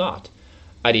divergent thought.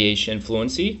 Ideation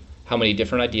fluency, how many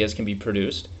different ideas can be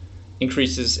produced,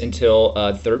 increases until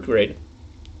third grade,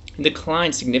 and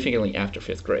declines significantly after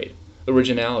fifth grade.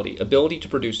 Originality, ability to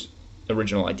produce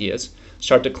original ideas,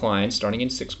 sharp decline starting in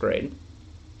sixth grade,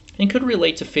 and could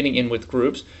relate to fitting in with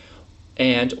groups,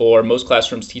 and or most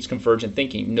classrooms teach convergent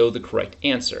thinking, know the correct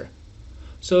answer.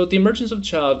 So the emergence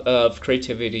of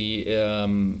creativity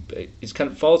is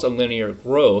kind of follows a linear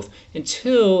growth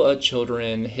until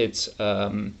children hit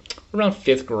around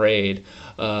fifth grade,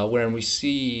 wherein we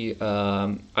see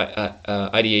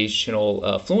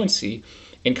ideational fluency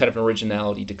and kind of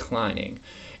originality declining.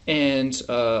 And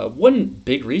one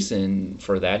big reason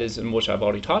for that is, in which I've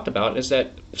already talked about, is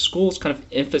that schools kind of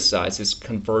emphasize this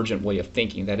convergent way of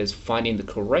thinking, that is, finding the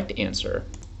correct answer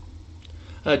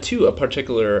to a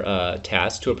particular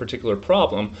task, to a particular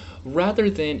problem, rather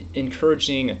than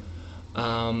encouraging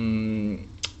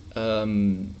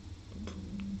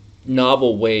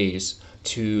novel ways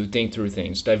to think through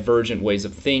things, divergent ways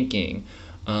of thinking.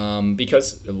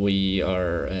 Because we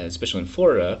are, especially in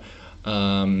Florida,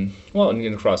 well,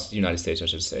 and across the United States, I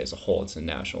should say, as a whole, it's a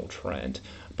national trend.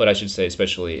 But I should say,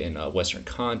 especially in a Western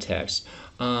context,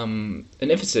 an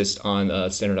emphasis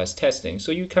on standardized testing.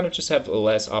 So you kind of just have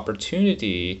less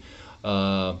opportunity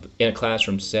in a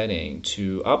classroom setting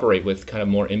to operate with kind of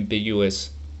more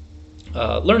ambiguous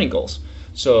learning goals.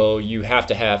 So you have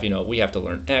to have, we have to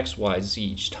learn X, Y, Z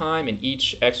each time, and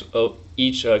each part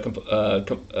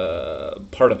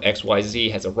of X, Y, Z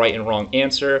has a right and wrong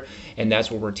answer, and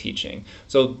that's what we're teaching.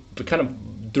 So kind of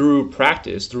through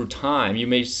practice, through time, you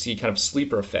may see kind of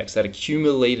sleeper effects, that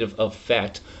accumulative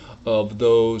effect of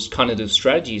those cognitive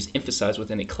strategies emphasized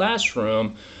within a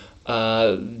classroom,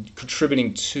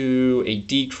 contributing to a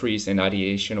decrease in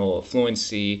ideational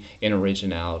fluency and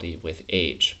originality with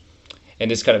age.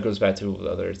 And this kind of goes back to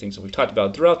other things that we've talked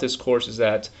about throughout this course, is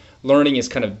that learning is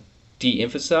kind of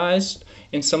de-emphasized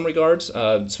in some regards,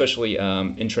 especially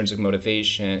intrinsic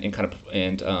motivation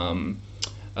and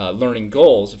learning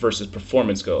goals versus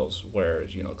performance goals, where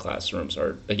classrooms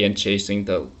are again chasing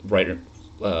the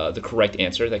correct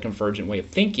answer, that convergent way of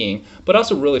thinking, but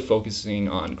also really focusing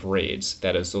on grades,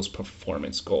 that is, those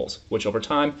performance goals, which over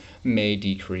time may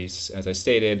decrease, as I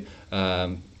stated,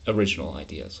 original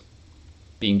ideas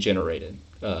being generated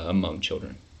among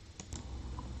children.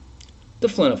 The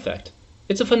Flynn effect.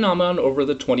 It's a phenomenon over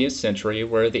the 20th century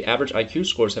where the average IQ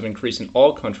scores have increased in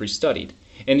all countries studied.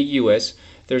 In the U.S.,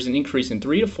 there's an increase in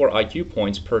 3 to 4 IQ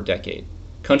points per decade.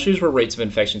 Countries where rates of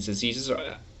infectious diseases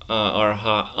are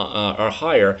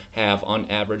higher have, on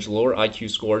average, lower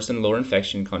IQ scores than lower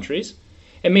infection countries,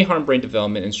 and may harm brain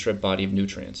development and strip body of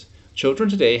nutrients. Children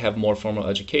today have more formal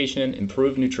education,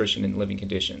 improved nutrition, and living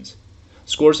conditions.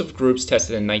 Scores of groups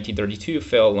tested in 1932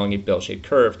 fell along a bell-shaped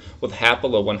curve, with half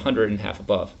below 100 and half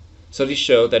above. Studies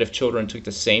show that if children took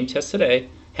the same test today,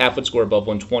 half would score above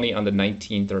 120 on the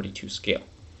 1932 scale.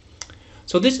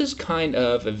 So this is kind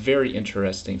of a very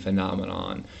interesting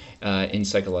phenomenon in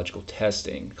psychological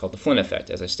testing called the Flynn effect,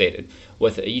 as I stated,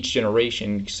 with each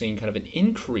generation seeing kind of an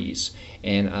increase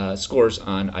in scores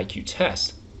on IQ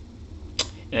tests.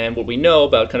 And what we know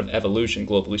about kind of evolution,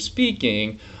 globally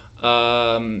speaking,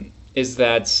 is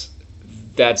that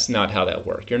that's not how that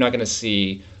works. You're not going to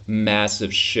see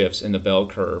massive shifts in the bell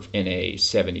curve in a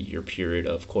 70-year period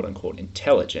of quote-unquote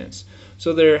intelligence.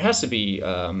 So there has to be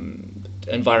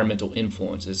environmental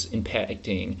influences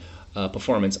impacting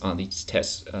performance on these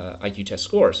tests, IQ test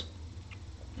scores.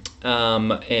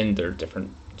 And there are different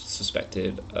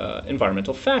suspected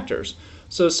environmental factors.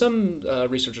 So some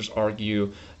researchers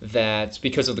argue that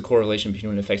because of the correlation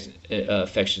between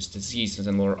infectious diseases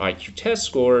and lower IQ test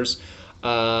scores,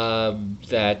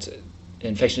 that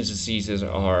infectious diseases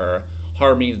are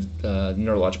harming the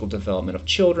neurological development of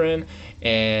children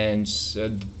and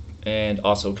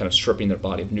also kind of stripping their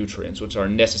body of nutrients, which are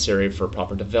necessary for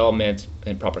proper development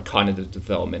and proper cognitive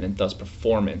development and thus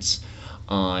performance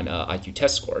on IQ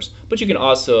test scores. But you can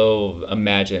also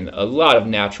imagine a lot of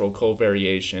natural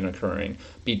covariation occurring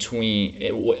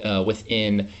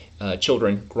within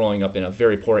children growing up in a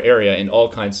very poor area, and all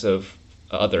kinds of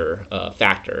other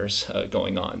factors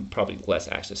going on, probably less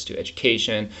access to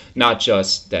education, not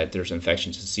just that there's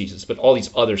infectious diseases, but all these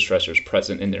other stressors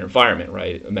present in their environment,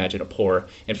 right? Imagine a poor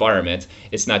environment.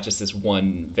 It's not just this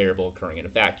one variable occurring in a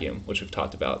vacuum, which we've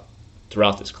talked about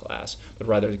throughout this class, but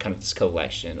rather kind of this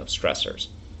collection of stressors.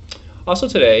 Also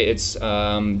today, it's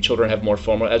children have more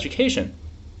formal education.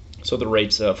 So the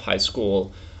rates of high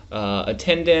school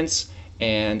attendance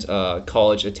and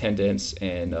college attendance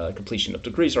and completion of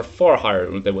degrees are far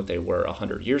higher than what they were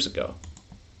 100 years ago.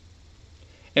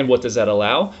 And what does that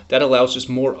allow? That allows just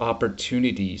more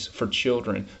opportunities for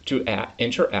children to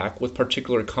interact with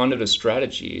particular cognitive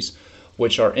strategies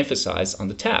which are emphasized on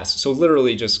the task. So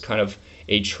literally just kind of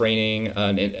a training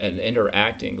and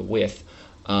interacting with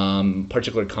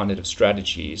particular cognitive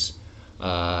strategies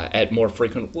at more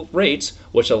frequent rates,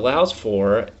 which allows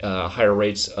for higher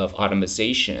rates of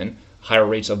automation, higher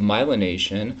rates of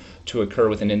myelination to occur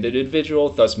with an individual,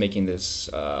 thus making this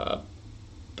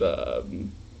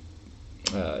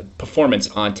performance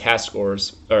on task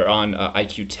scores or on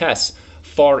IQ tests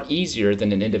far easier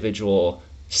than an individual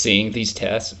seeing these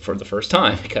tests for the first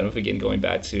time. Kind of again going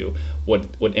back to what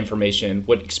information,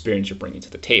 what experience you're bringing to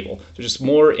the table. So just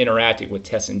more interacting with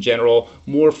tests in general,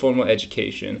 more formal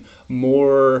education,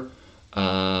 more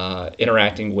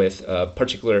interacting with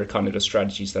particular cognitive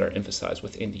strategies that are emphasized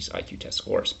within these IQ test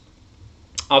scores.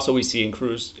 Also, we see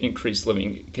increased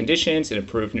living conditions and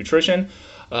improved nutrition.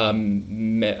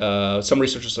 Some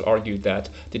researchers have argued that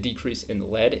the decrease in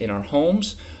lead in our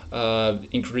homes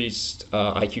increased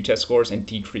IQ test scores and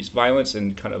decreased violence,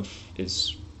 and kind of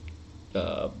is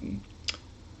a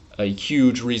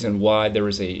huge reason why there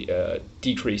was a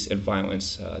decrease in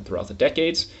violence throughout the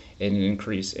decades and an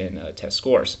increase in test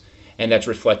scores. And that's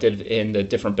reflected in the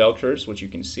different bell curves, which you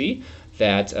can see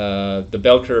that the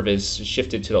bell curve is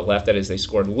shifted to the left. That is, they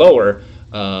scored lower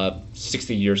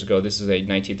 60 years ago. This is a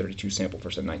 1932 sample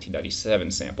versus a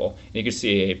 1997 sample. And you can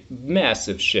see a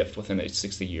massive shift within a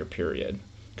 60-year period,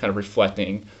 kind of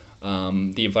reflecting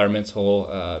the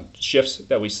environmental shifts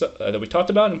that we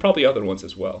talked about, and probably other ones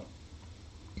as well.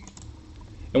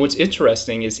 And what's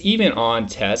interesting is even on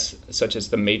tests such as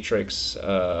the matrix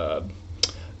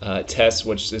test,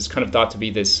 which is kind of thought to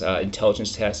be this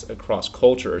intelligence test across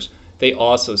cultures, they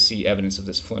also see evidence of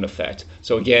this Flynn effect.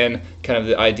 So again, kind of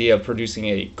the idea of producing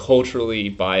a culturally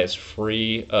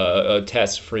bias-free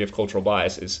test free of cultural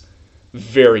bias is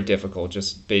very difficult,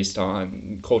 just based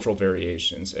on cultural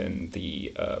variations and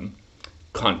the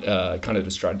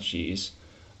cognitive strategies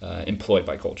employed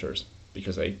by cultures,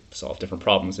 because they solve different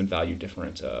problems and value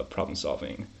different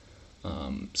problem-solving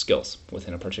skills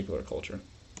within a particular culture.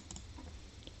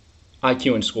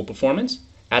 IQ and school performance.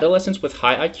 Adolescents with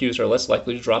high IQs are less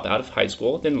likely to drop out of high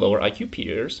school than lower IQ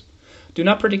peers. Do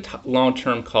not predict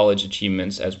long-term college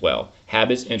achievements as well.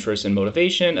 Habits, interests, and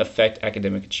motivation affect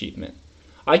academic achievement.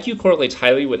 IQ correlates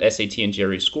highly with SAT and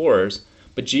GRE scores,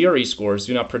 but GRE scores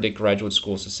do not predict graduate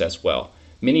school success well.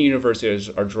 Many universities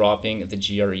are dropping the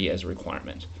GRE as a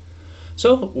requirement.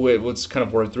 So let's kind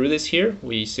of work through this here.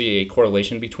 We see a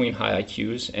correlation between high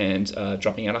IQs and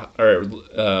dropping out of, or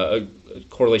a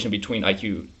correlation between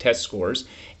IQ test scores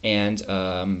and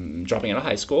dropping out of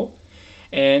high school.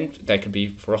 And that could be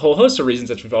for a whole host of reasons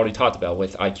that we've already talked about,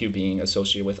 with IQ being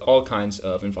associated with all kinds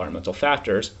of environmental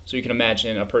factors. So you can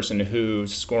imagine a person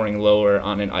who's scoring lower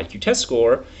on an IQ test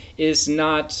score is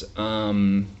not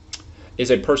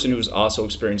is a person who's also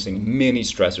experiencing many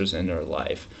stressors in their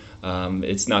life.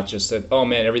 It's not just that, oh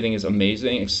man, everything is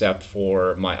amazing except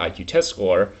for my IQ test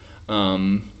score.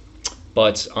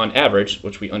 But on average,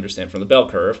 which we understand from the bell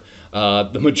curve,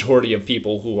 the majority of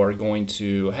people who are going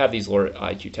to have these lower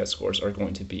IQ test scores are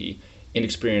going to be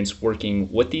inexperienced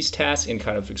working with these tasks and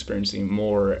kind of experiencing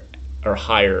more or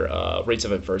higher rates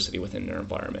of adversity within their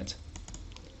environment.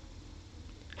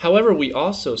 However, we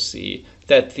also see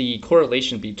that the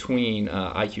correlation between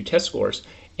IQ test scores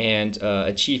and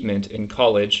achievement in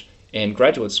college and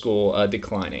graduate school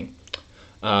declining.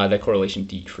 That correlation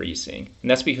decreasing.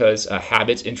 And that's because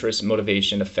habits, interests,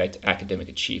 motivation affect academic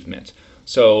achievement.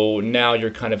 So now you're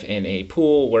kind of in a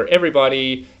pool where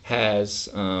everybody has,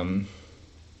 you're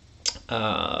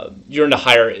in a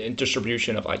higher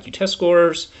distribution of IQ test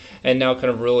scores, and now kind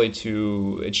of really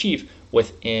to achieve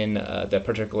within that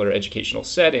particular educational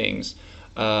settings,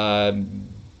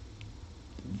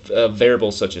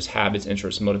 variables such as habits,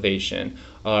 interests, motivation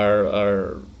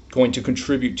are going to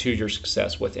contribute to your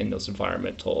success within those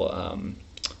environmental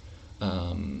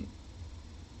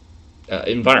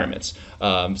environments.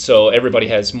 So everybody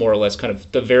has more or less kind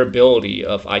of the variability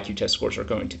of IQ test scores are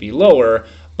going to be lower,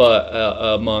 but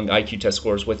among IQ test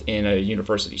scores within a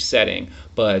university setting,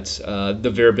 but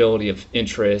the variability of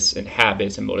interests and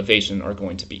habits and motivation are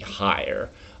going to be higher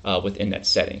within that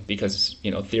setting, because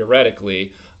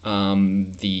theoretically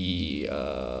the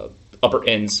upper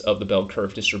ends of the bell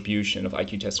curve distribution of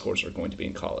IQ test scores are going to be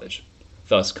in college,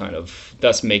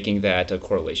 thus making that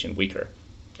correlation weaker.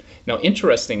 Now,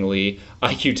 interestingly,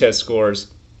 IQ test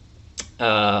scores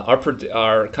are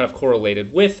kind of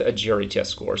correlated with GRE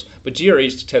test scores, but GRE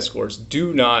test scores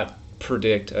do not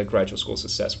predict graduate school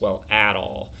success well at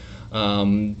all.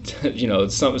 Something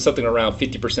around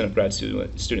 50% of grad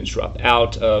students drop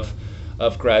out of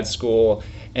of grad school,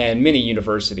 and many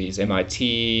universities,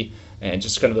 MIT, and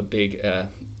just kind of the big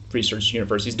research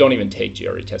universities don't even take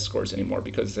GRE test scores anymore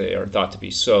because they are thought to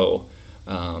be so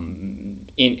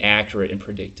inaccurate in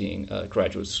predicting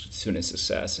graduate student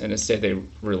success, and instead they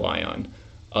rely on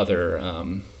other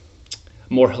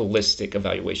more holistic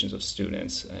evaluations of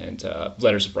students and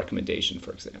letters of recommendation,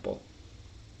 for example.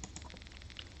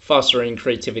 Fostering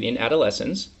creativity in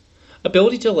adolescence.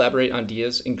 Ability to elaborate on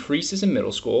ideas increases in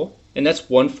middle school, and that's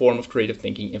one form of creative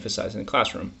thinking emphasized in the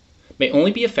classroom. May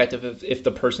only be effective if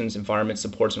the person's environment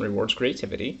supports and rewards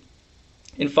creativity.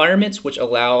 Environments which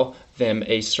allow them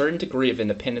a certain degree of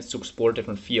independence to explore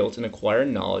different fields and acquire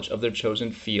knowledge of their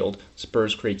chosen field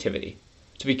spurs creativity.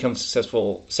 To become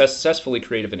successfully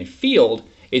creative in a field,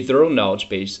 a thorough knowledge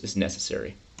base is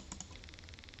necessary.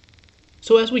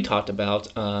 So as we talked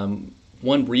about,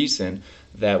 one reason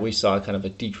that we saw kind of a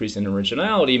decrease in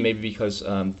originality may be because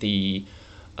the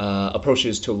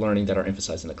approaches to learning that are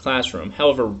emphasized in the classroom.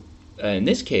 However, in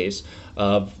this case,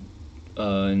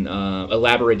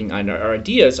 elaborating on our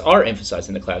ideas are emphasized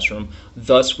in the classroom.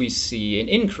 Thus, we see an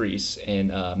increase in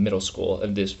middle school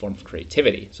of this form of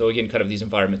creativity. So again, kind of these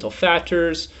environmental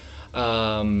factors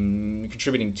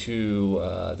contributing to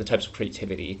the types of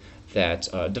creativity that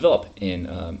develop in,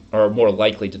 or are more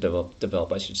likely to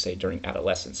develop, I should say, during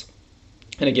adolescence.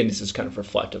 And again, this is kind of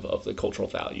reflective of the cultural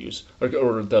values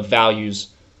or the values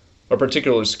or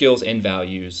particular skills and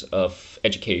values of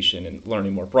education and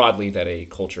learning more broadly that a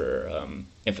culture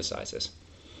emphasizes.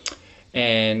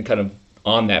 And kind of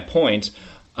on that point,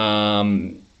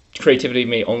 creativity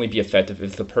may only be effective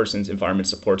if the person's environment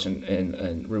supports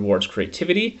and rewards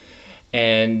creativity,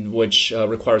 and which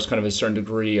requires kind of a certain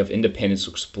degree of independence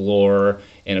to explore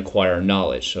and acquire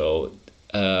knowledge. So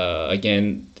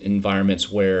again,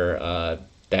 environments where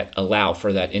that allow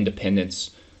for that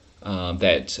independence,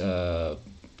 that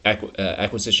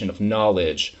acquisition of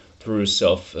knowledge through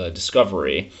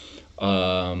self-discovery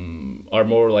are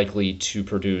more likely to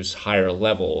produce higher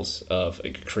levels of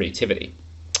creativity.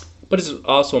 But it's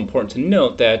also important to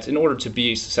note that in order to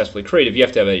be successfully creative, you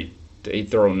have to have a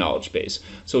thorough knowledge base.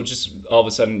 So just all of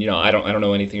a sudden, I don't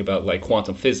know anything about like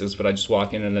quantum physics, but I just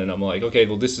walk in and then I'm like, okay,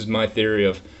 well, this is my theory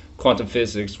of quantum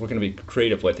physics. We're going to be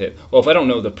creative with it. Well, if I don't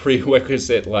know the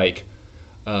prerequisite like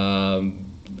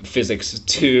physics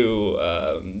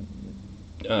to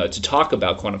talk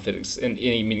about quantum physics in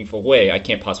any meaningful way, I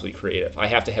can't possibly be creative. I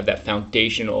have to have that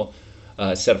foundational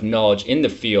set of knowledge in the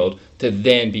field to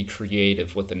then be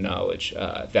creative with the knowledge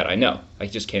that I know. I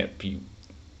just can't be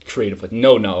creative with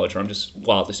no knowledge, or I'm just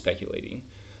wildly speculating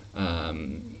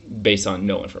based on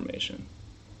no information.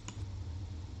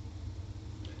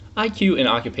 IQ and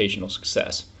occupational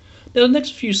success. Now, the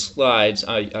next few slides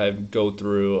I go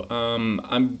through,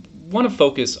 I want to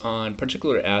focus on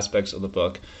particular aspects of the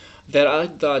book that I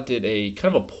thought did a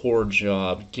kind of a poor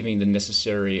job giving the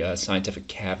necessary scientific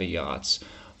caveats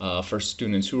for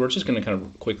students who are just going to kind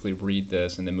of quickly read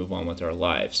this and then move on with their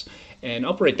lives. And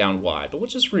I'll break down why, but we'll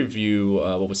just review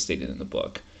what was stated in the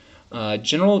book.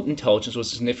 General intelligence was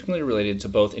significantly related to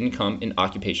both income and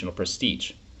occupational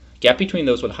prestige. Gap between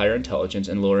those with higher intelligence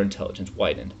and lower intelligence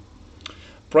widened.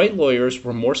 Bright lawyers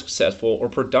were more successful or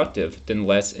productive than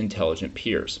less intelligent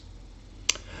peers.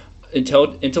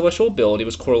 Intellectual ability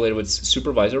was correlated with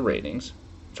supervisor ratings.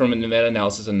 From a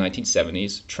meta-analysis in the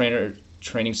 1970s,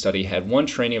 training study had one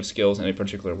training of skills in a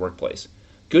particular workplace.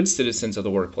 Good citizens of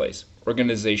the workplace.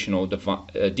 Organizational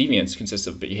deviance consists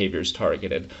of behaviors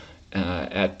targeted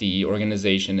at the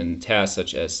organization and tasks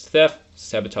such as theft,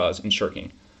 sabotage, and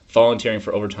shirking. Volunteering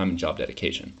for overtime and job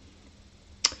dedication.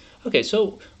 Okay,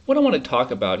 so what I want to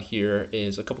talk about here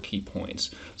is a couple key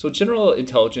points. So general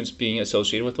intelligence being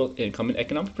associated with both income and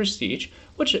economic prestige,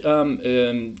 which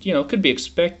could be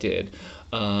expected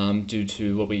due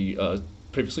to what we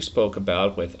previously spoke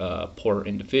about with poor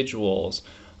individuals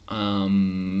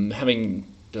having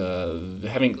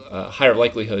higher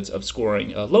likelihoods of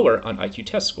scoring lower on IQ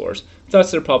test scores.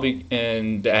 Thus, they're probably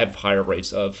and have higher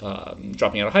rates of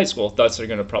dropping out of high school. Thus, they're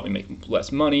going to probably make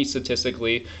less money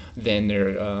statistically than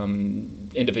their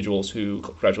individuals who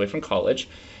graduate from college,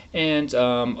 and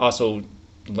also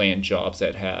land jobs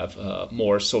that have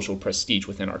more social prestige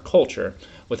within our culture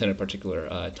within a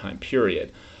particular time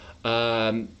period.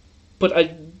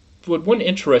 But one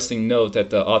interesting note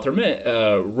that the author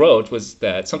wrote was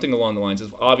that something along the lines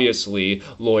of, obviously,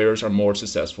 lawyers are more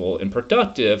successful and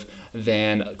productive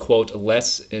than, quote,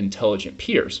 less intelligent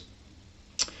peers.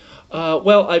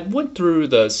 Well, I went through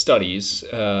the studies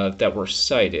that were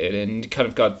cited and kind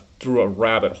of got through a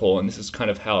rabbit hole, and this is kind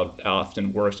of how it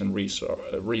often works in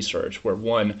research, where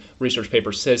one research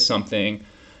paper says something,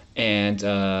 and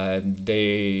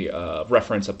they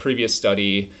reference a previous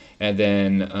study, and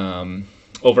then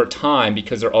over time,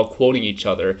 because they're all quoting each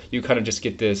other, you kind of just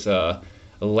get this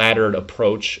laddered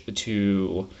approach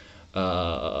to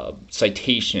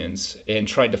citations, and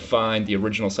trying to find the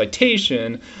original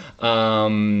citation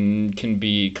can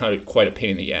be kind of quite a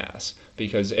pain in the ass,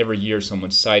 because every year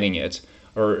someone's citing it,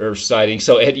 or citing,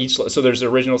 so at each, so there's the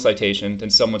original citation, then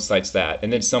someone cites that,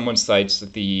 and then someone cites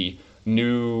the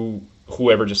new,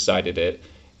 whoever just cited it,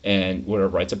 and whoever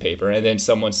writes a paper, and then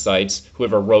someone cites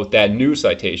whoever wrote that new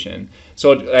citation.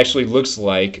 So it actually looks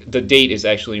like the date is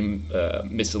actually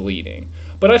misleading.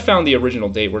 But I found the original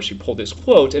date where she pulled this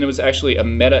quote, and it was actually a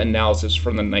meta-analysis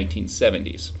from the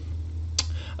 1970s,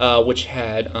 which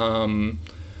had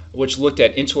which looked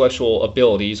at intellectual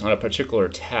abilities on a particular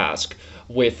task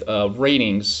with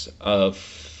ratings of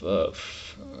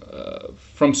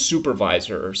from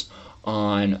supervisors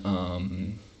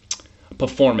on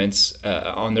performance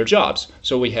on their jobs.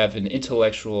 So we have an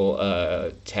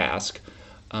intellectual task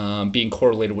being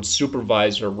correlated with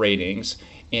supervisor ratings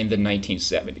in the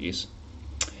 1970s.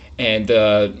 And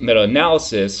the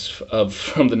meta-analysis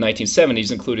from the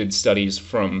 1970s included studies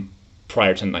from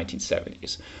prior to the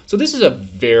 1970s. So this is a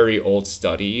very old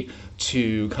study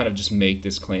to kind of just make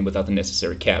this claim without the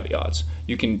necessary caveats.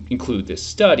 You can include this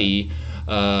study,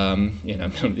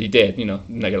 he did, I'm not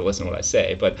going to listen to what I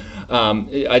say, but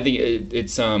I think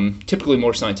it's typically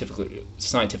more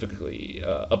scientifically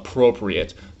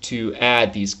appropriate to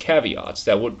add these caveats,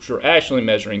 that what you're actually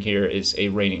measuring here is a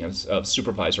rating of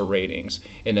supervisor ratings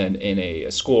in a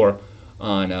score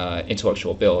on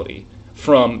intellectual ability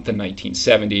from the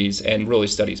 1970s, and really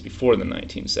studies before the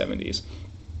 1970s,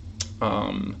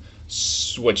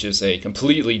 which is a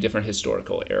completely different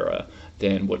historical era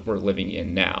than what we're living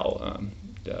in now,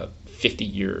 50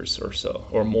 years or so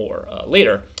or more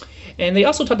later. And they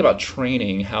also talked about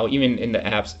training, how even in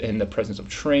the presence of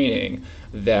training,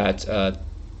 that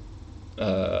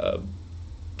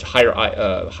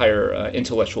higher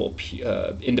intellectual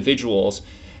individuals,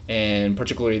 and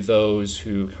particularly those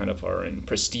who kind of are in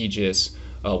prestigious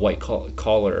white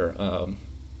collar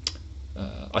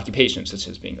occupations, such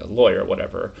as being a lawyer or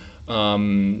whatever,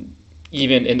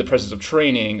 even in the presence of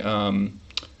training,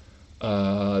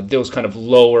 those kind of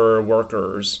lower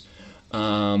workers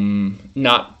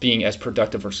not being as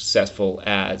productive or successful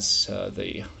as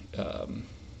the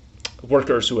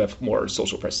workers who have more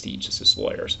social prestige, such as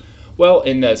lawyers. Well,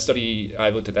 in that study,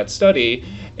 I looked at that study,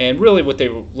 and really what they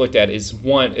looked at is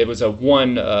it was a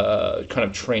one kind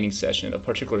of training session of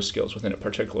particular skills within a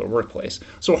particular workplace.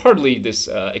 So hardly this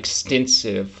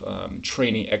extensive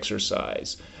training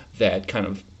exercise that kind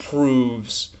of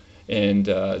proves, and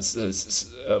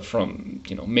from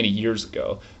many years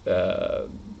ago, that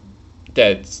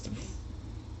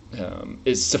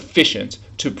is sufficient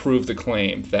to prove the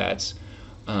claim that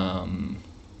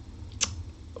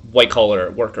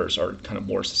white-collar workers are kind of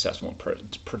more successful and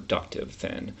productive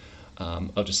than,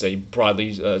 I'll just say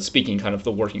broadly speaking, kind of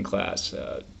the working class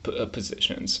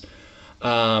positions.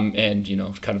 And,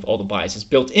 kind of all the biases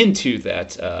built into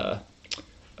that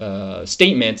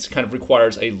statement kind of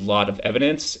requires a lot of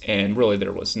evidence, and really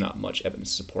there was not much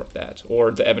evidence to support that.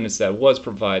 Or the evidence that was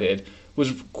provided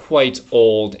was quite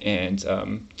old and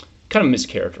kind of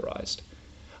mischaracterized.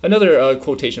 Another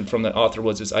quotation from the author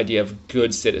was this idea of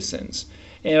good citizens.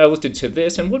 And I looked into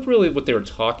this, and what they were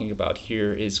talking about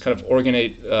here is kind of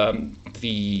organize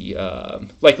the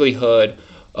likelihood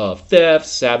of theft,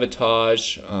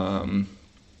 sabotage,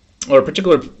 or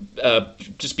particular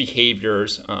just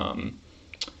behaviors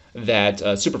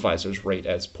that supervisors rate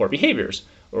as poor behaviors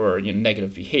or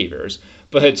negative behaviors.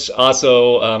 But it's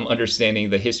also understanding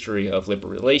the history of labor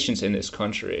relations in this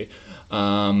country,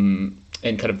 and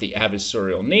kind of the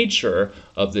adversarial nature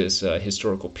of this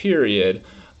historical period.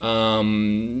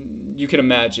 You can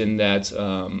imagine that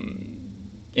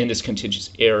in this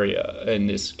contentious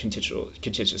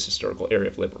historical area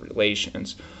of labor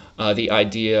relations, the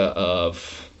idea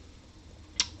of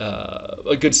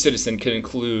a good citizen can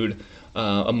include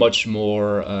a much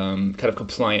more kind of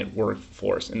compliant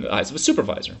workforce in the eyes of a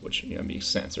supervisor, which makes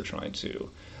sense. They're trying to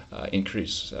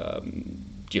increase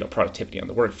productivity on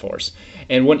the workforce.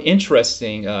 And one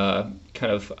interesting kind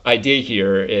of idea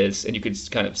here is, and you could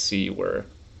kind of see where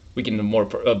we get into more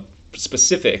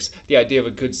specifics, the idea of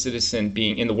a good citizen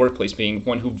being in the workplace being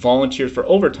one who volunteers for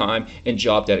overtime and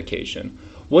job dedication.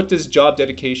 What does job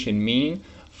dedication mean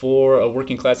for a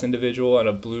working class individual and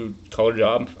a blue collar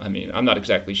job? I mean, I'm not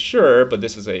exactly sure, but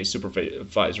this is a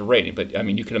supervisor rating. But I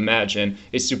mean, you can imagine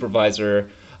a supervisor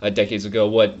decades ago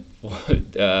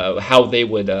how they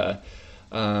would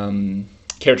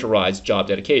characterize job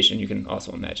dedication. You can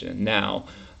also imagine it now.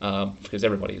 because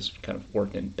everybody's kind of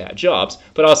worked in bad jobs,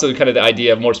 but also kind of the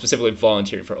idea of more specifically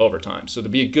volunteering for overtime. So to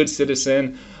be a good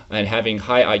citizen and having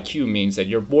high IQ means that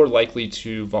you're more likely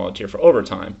to volunteer for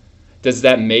overtime. Does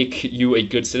that make you a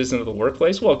good citizen of the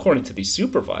workplace? Well, according to these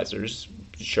supervisors,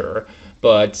 sure.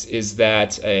 But is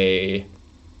that a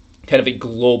kind of a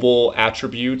global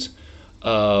attribute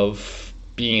of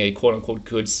being a quote unquote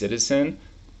good citizen?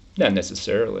 Not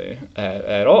necessarily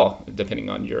at all, depending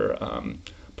on your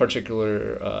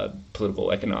particular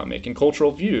political, economic, and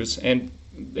cultural views, and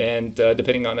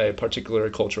depending on a particular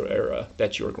cultural era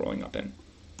that you're growing up in.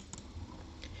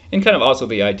 And kind of also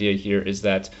the idea here is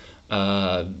that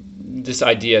this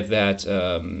idea that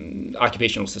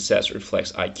occupational success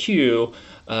reflects IQ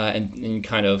and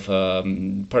kind of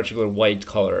particular white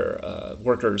collar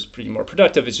workers being more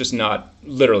productive is just not,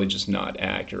 literally just not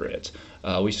accurate.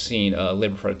 We've seen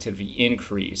labor productivity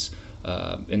increase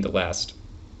in the last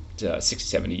 60,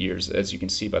 70 years, as you can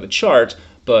see by the chart,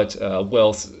 but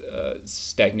wealth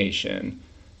stagnation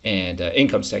and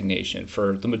income stagnation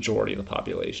for the majority of the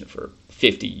population for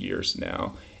 50 years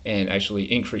now, and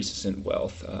actually increases in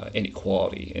wealth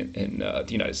inequality in the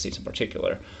United States in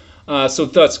particular. So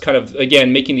thus, kind of,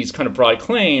 again, making these kind of broad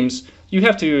claims, you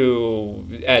have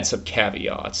to add some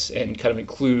caveats and kind of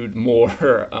include more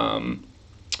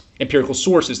empirical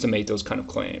sources to make those kind of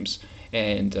claims.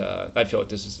 And I feel like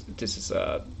this is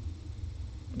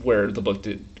where the book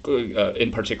did,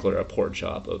 in particular, a poor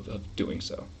job of doing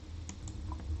so.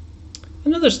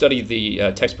 Another study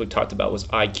the textbook talked about was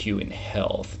IQ in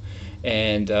health.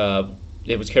 And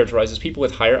it was characterized as people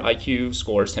with higher IQ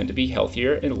scores tend to be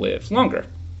healthier and live longer.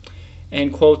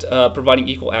 And, quote, providing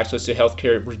equal access to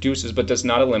healthcare reduces but does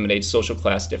not eliminate social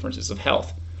class differences of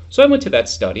health. So I went to that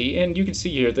study, and you can see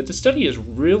here that the study is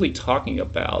really talking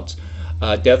about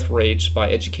death rates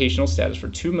by educational status for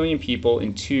 2 million people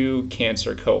in 2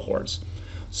 cancer cohorts.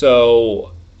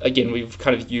 So, again, we've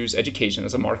kind of used education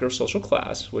as a marker of social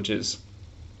class, which is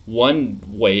one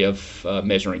way of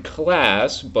measuring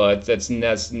class, but that's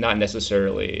not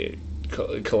necessarily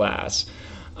class.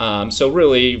 So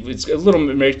really, it's a little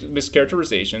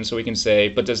mischaracterization, so we can say,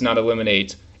 but does not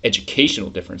eliminate educational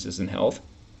differences in health.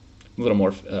 A little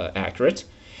more accurate.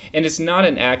 And it's not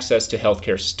an access to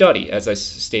healthcare study, as I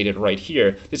stated right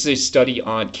here. This is a study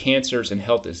on cancers and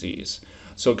health disease.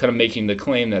 So kind of making the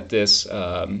claim that this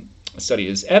study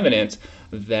is evident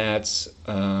that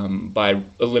by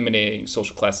eliminating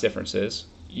social class differences,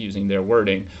 using their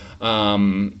wording,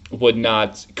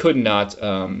 could not,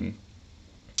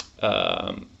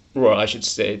 or I should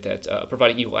say that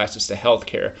providing equal access to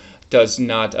healthcare does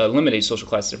not eliminate social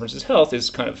class differences. Health is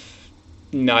kind of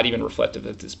not even reflective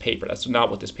of this paper. That's not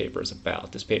what this paper is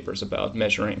about. This paper is about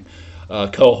measuring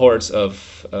cohorts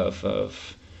of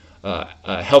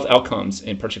health outcomes,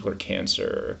 in particular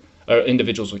cancer, or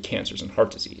individuals with cancers and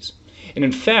heart disease. And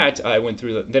in fact, I went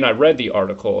through then I read the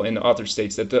article, and the author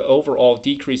states that the overall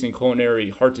decrease in coronary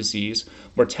heart disease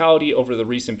mortality over the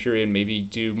recent period may be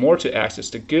due more to access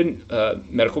to good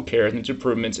medical care than to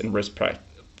improvements in risk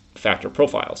factor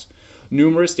profiles.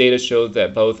 Numerous data show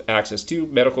that both access to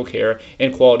medical care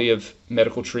and quality of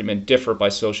medical treatment differ by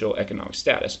socioeconomic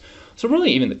status. So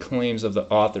really, even the claims of the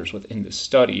authors within this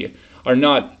study are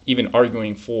not even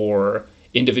arguing for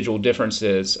individual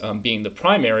differences being the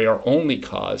primary or only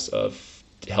cause of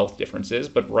health differences,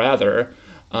 but rather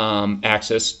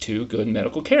access to good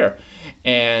medical care.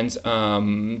 And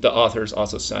the authors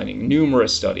also citing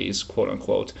numerous studies, quote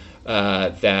unquote,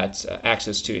 that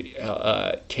access to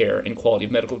care and quality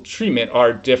of medical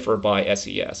treatment differ by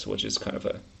SES, which is kind of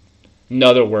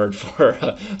another word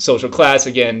for social class.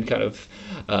 Again, kind of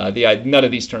none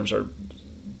of these terms are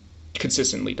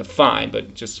consistently defined,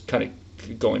 but just kind of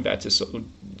going back to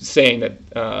saying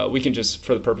that we can just,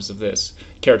 for the purpose of this,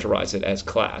 characterize it as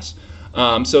class.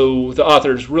 So the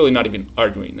author is really not even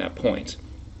arguing that point.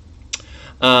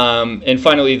 And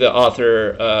finally, the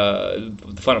author,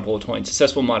 the final bullet point,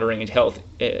 successful monitoring in health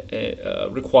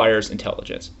requires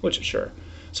intelligence, which is sure.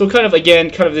 So kind of,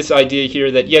 again, kind of this idea here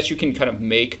that, yes, you can kind of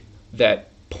make that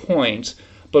point,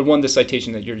 but the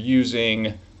citation that you're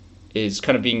using is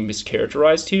kind of being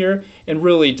mischaracterized here and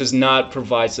really does not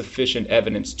provide sufficient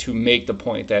evidence to make the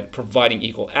point that providing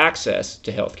equal access to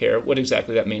healthcare, what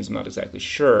exactly that means I'm not exactly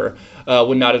sure,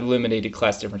 would not have eliminated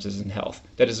class differences in health.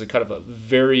 That is a kind of a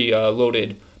very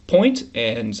loaded point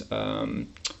and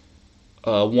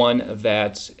one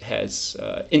that has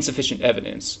insufficient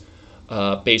evidence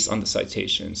based on the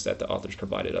citations that the authors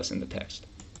provided us in the text.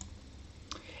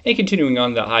 And continuing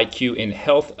on the IQ in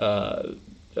health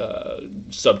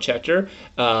subchapter,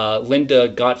 Linda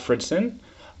Gottfredson,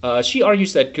 she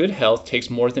argues that good health takes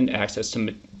more than access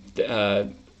to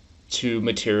to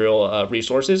material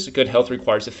resources. Good health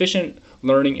requires efficient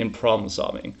learning and problem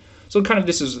solving. So kind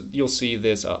of you'll see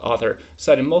this author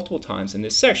cited multiple times in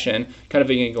this section, kind of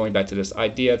again going back to this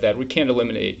idea that we can't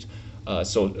eliminate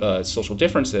social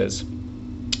differences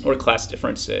or class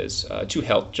differences to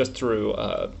health just through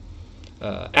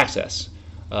access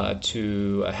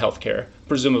to healthcare.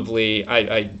 Presumably,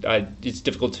 it's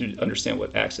difficult to understand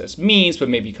what access means, but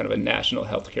maybe kind of a national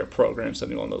healthcare program,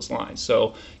 something along those lines.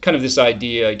 So kind of this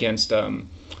idea against a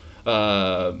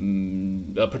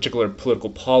particular political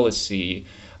policy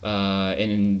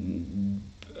and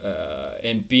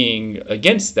being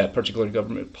against that particular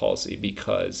government policy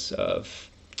because of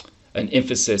an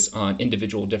emphasis on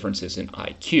individual differences in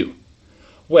IQ.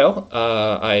 Well,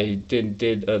 I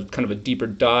did a kind of a deeper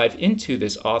dive into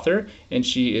this author, and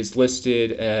she is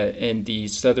listed in the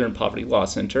Southern Poverty Law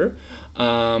Center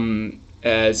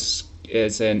as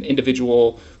an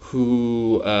individual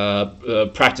who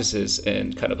practices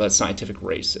in kind of a scientific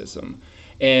racism.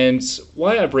 And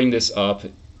why I bring this up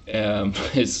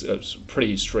is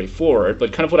pretty straightforward,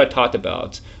 but kind of what I talked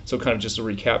about. So kind of just a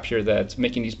recap here, that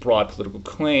making these broad political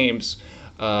claims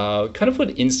kind of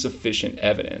with insufficient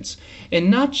evidence. And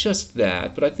not just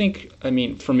that, but I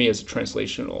mean, for me as a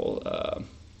translational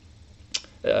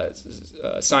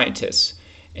scientist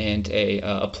and a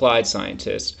applied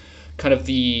scientist, kind of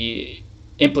the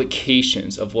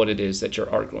implications of what it is that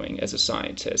you're arguing as a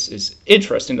scientist is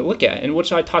interesting to look at, and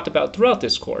which I talked about throughout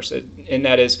this course, and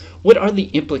that is, what are the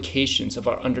implications of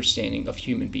our understanding of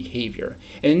human behavior?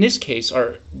 And in this case,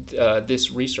 this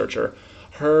researcher,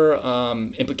 her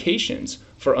implications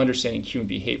for understanding human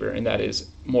behavior, and that is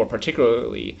more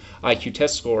particularly IQ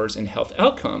test scores and health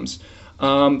outcomes,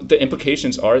 the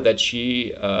implications are that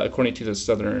she, according to the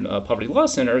Southern Poverty Law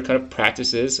Center, kind of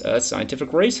practices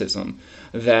scientific racism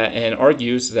and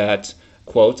argues that,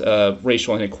 quote,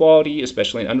 racial inequality,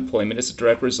 especially in unemployment, is a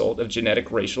direct result of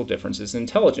genetic racial differences in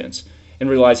intelligence, and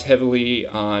relies heavily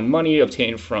on money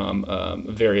obtained from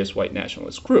various white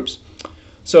nationalist groups.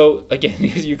 So again,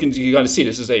 you can kind of see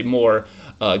this is a more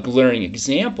glaring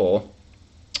example,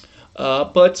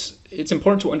 but it's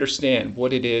important to understand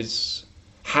what it is,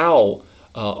 how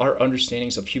our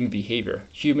understandings of human behavior,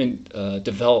 human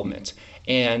development,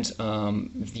 and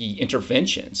the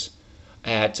interventions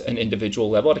at an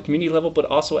individual level, at a community level, but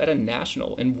also at a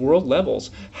national and world levels,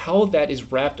 how that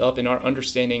is wrapped up in our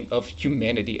understanding of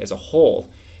humanity as a whole,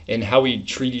 and how we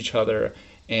treat each other,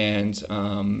 and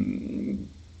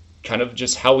kind of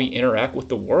just how we interact with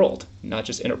the world, not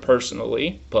just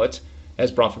interpersonally, but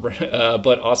as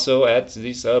but also at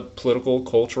these political,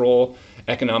 cultural,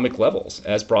 economic levels,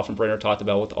 as Bronfenbrenner talked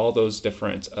about, with all those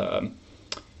different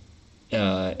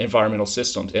environmental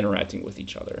systems interacting with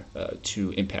each other to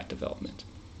impact development.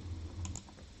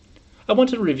 I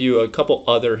wanted to review a couple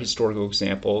other historical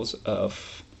examples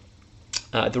of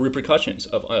the repercussions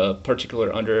of a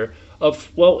particular of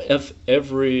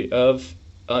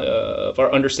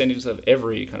our understandings of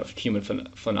every kind of human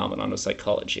phenomenon of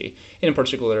psychology, and in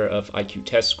particular of IQ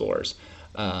test scores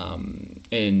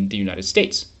in the United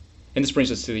States. And this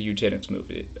brings us to the eugenics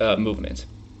movement,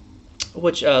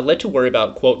 which led to worry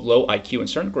about, quote, low IQ in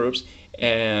certain groups,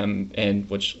 and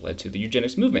which led to the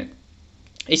eugenics movement.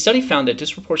 A study found a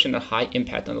disproportionate high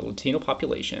impact on the Latino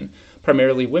population,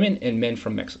 primarily women and men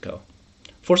from Mexico.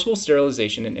 Forcible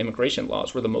sterilization and immigration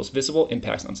laws were the most visible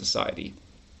impacts on society.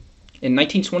 In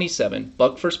 1927,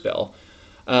 Buck v. Bell,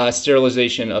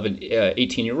 sterilization of an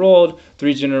 18-year-old,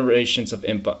 3 generations of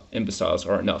imbeciles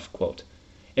are enough, quote.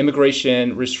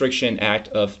 Immigration Restriction Act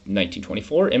of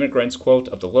 1924, immigrants, quote,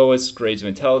 of the lowest grades of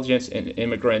intelligence and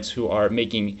immigrants who are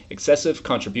making excessive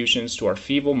contributions to our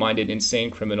feeble-minded, insane,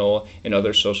 criminal, and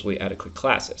other socially adequate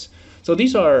classes. So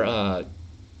these are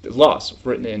laws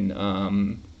written in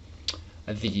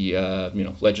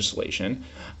the legislation,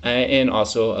 and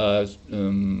also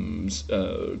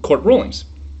court rulings,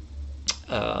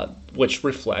 which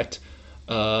reflect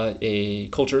a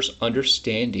culture's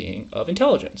understanding of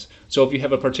intelligence. So if you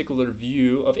have a particular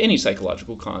view of any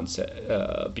psychological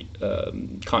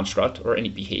construct or any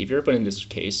behavior, but in this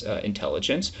case,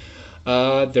 intelligence,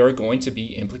 there are going to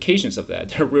be implications of that.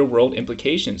 There are real-world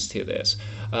implications to this.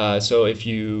 So if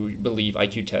you believe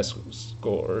IQ test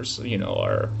scores,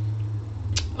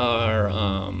 are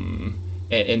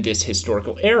in this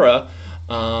historical era,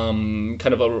 kind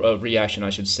of a reaction, I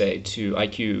should say, to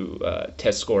IQ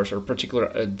test scores, or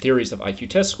particular theories of IQ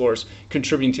test scores,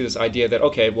 contributing to this idea that,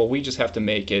 okay, well, we just have to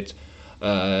make it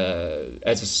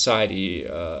as a society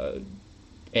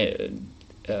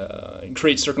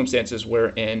creates circumstances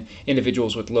wherein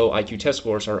individuals with low IQ test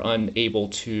scores are unable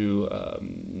to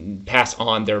pass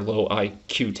on their low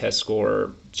IQ test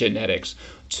score genetics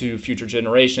to future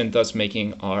generation, thus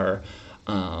making our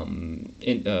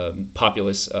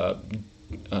populace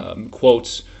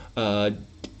quotes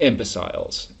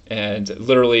imbeciles. And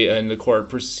literally in the court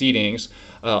proceedings,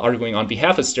 arguing on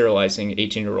behalf of sterilizing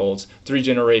 18-year-olds, 3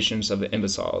 generations of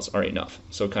imbeciles are enough.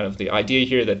 So kind of the idea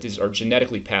here that these are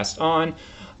genetically passed on,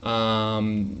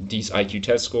 these IQ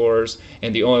test scores,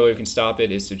 and the only way we can stop it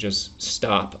is to just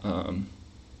stop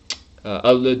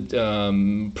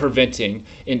preventing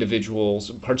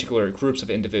individuals, particular groups of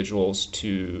individuals,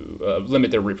 to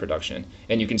limit their reproduction.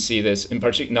 And you can see this, in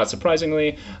particular, not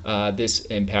surprisingly, this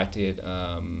impacted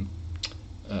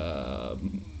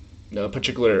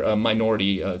particular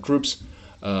minority groups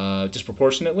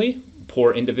disproportionately,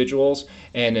 poor individuals,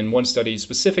 and in one study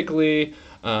specifically,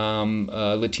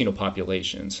 Latino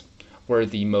populations were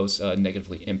the most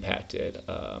negatively impacted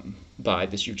by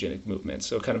this eugenic movement.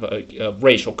 So kind of a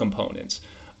racial components,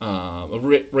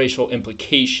 racial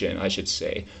implication, I should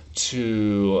say,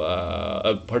 to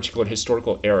a particular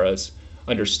historical era's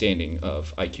understanding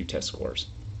of IQ test scores.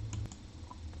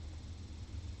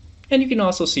 And you can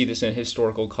also see this in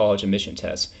historical college admission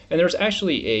tests. And there's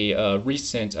actually a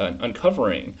recent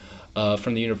uncovering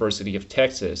from the University of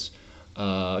Texas,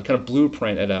 kind of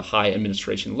blueprint at a high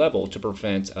administration level to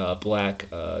prevent black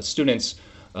students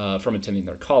from attending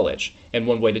their college. And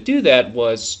one way to do that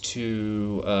was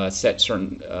to set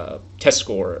certain test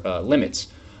score limits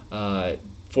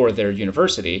for their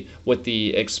university, with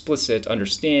the explicit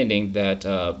understanding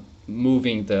that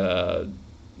moving the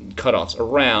cutoffs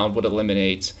around would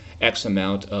eliminate X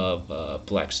amount of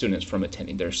black students from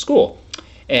attending their school.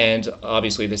 And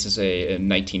obviously this is a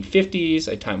 1950s,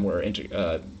 a time where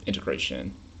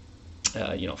integration,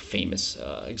 famous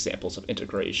examples of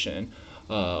integration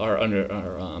currently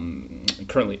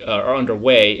are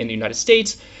underway in the United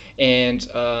States. And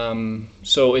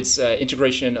so it's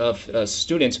integration of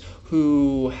students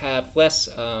who have less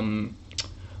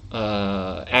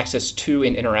access to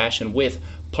and interaction with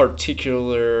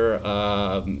particular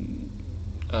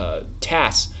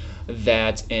tasks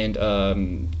that and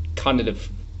cognitive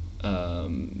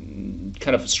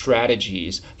kind of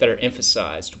strategies that are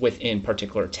emphasized within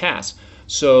particular tasks.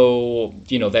 So,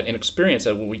 that inexperience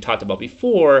that we talked about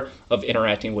before of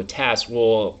interacting with tasks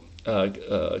will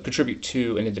contribute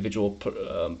to an individual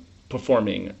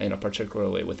performing in a particular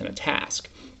way within a task.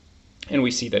 And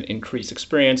we see that increased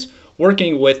experience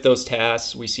working with those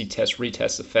tasks. We see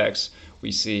test-retest effects.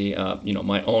 We see,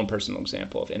 my own personal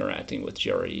example of interacting with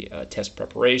GRE test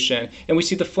preparation. And we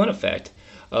see the Flynn effect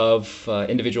of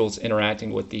individuals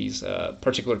interacting with these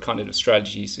particular cognitive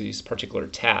strategies, these particular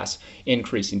tasks,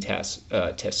 increasing test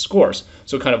scores.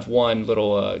 So kind of one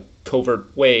little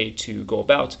covert way to go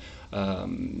about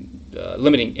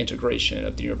limiting integration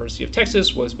of the University of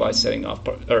Texas was by setting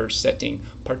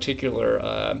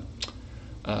particular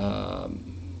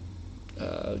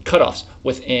cutoffs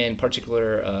within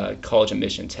particular college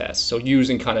admission tests. So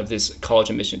using kind of this college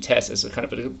admission test as a kind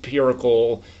of an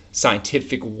empirical,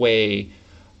 scientific way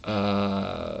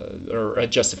or a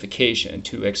justification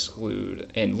to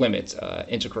exclude and limit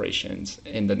integrations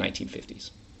in the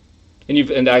 1950s.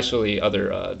 And actually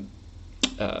other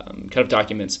kind of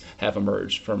documents have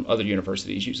emerged from other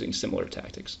universities using similar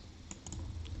tactics.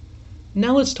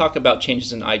 Now let's talk about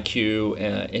changes in IQ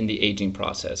in the aging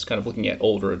process, kind of looking at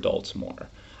older adults more.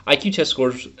 IQ test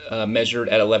scores measured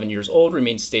at 11 years old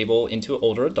remain stable into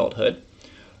older adulthood.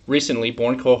 Recently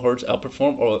born cohorts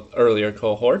outperform earlier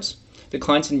cohorts.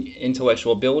 Declines in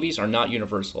intellectual abilities are not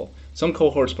universal. Some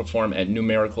cohorts perform at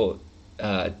numerical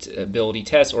ability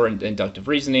tests or inductive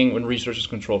reasoning. When researchers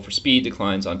control for speed,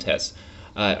 declines on tests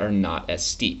are not as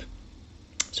steep.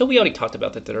 So we already talked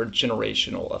about that there are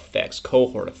generational effects,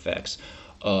 cohort effects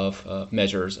of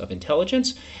measures of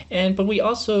intelligence, but we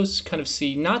also kind of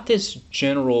see not this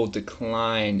general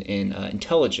decline in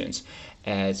intelligence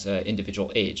as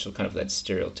individual age, so kind of that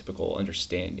stereotypical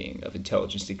understanding of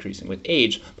intelligence decreasing with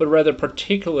age, but rather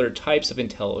particular types of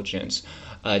intelligence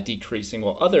decreasing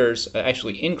while others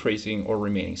actually increasing or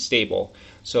remaining stable.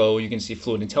 So you can see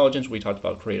fluid intelligence, we talked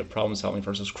about creative problem solving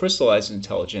versus crystallized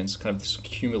intelligence, kind of this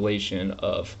accumulation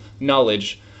of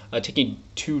knowledge taking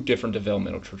two different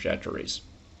developmental trajectories.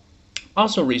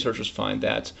 Also, researchers find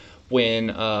that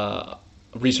when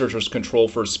researchers control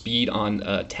for speed on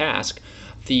a task,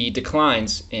 the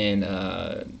declines in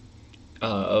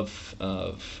of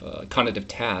cognitive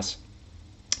tasks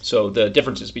So the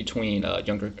differences between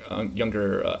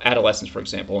younger adolescents, for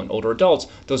example, and older adults,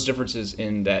 those differences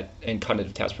in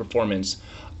cognitive task performance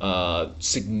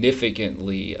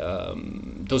significantly,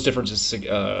 those differences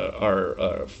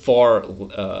are far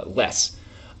less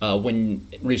when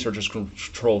researchers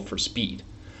control for speed,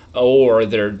 or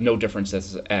there are no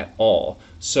differences at all.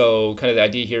 So kind of the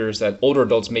idea here is that older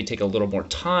adults may take a little more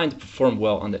time to perform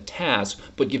well on the task,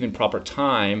 but given proper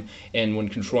time and when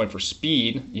controlling for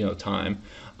speed, time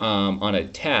on a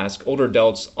task, older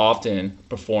adults often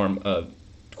perform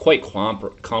quite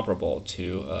comparable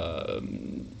to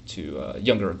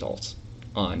younger adults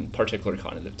on particular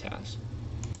cognitive tasks.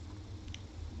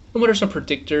 And what are some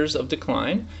predictors of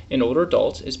decline in older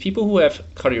adults? Is people who have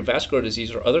cardiovascular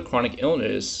disease or other chronic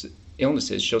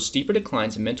illnesses show steeper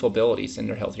declines in mental abilities than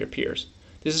their healthier peers.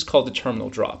 This is called the terminal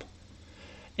drop.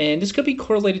 And this could be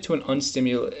correlated to an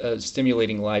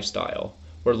unstimulating lifestyle,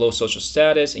 where low social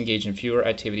status, engage in fewer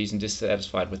activities, and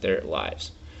dissatisfied with their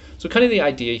lives. So kind of the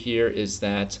idea here is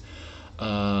that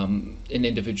an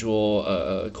individual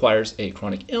acquires a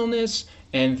chronic illness,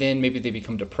 and then maybe they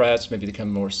become depressed, maybe they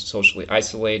become more socially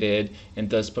isolated, and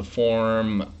thus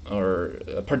perform or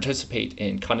participate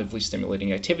in cognitively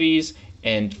stimulating activities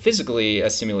and physically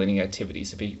stimulating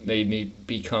activities. They may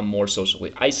become more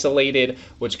socially isolated,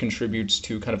 which contributes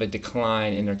to kind of a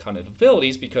decline in their cognitive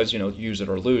abilities because, use it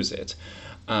or lose it.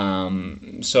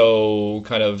 So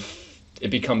kind of it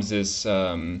becomes this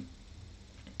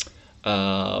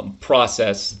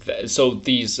process. So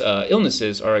these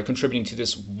illnesses are contributing to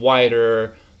this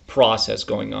wider process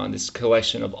going on, this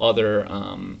collection of other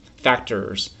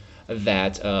factors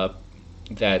that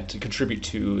contribute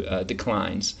to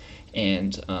declines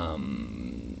and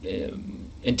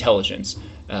intelligence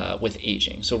with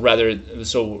aging. So rather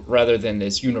than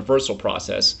this universal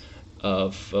process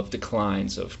of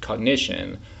declines of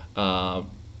cognition,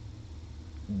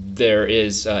 there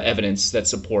is evidence that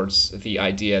supports the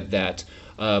idea that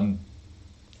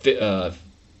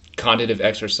cognitive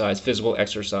exercise, physical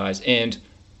exercise, and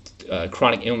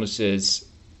chronic illnesses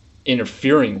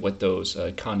interfering with those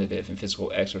cognitive and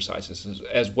physical exercises,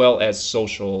 as well as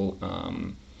social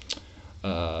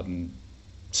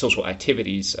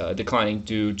activities declining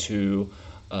due to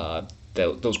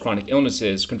those chronic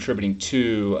illnesses contributing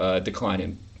to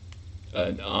decline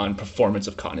on performance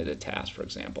of cognitive tasks, for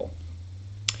example.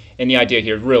 And the idea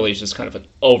here really is just kind of an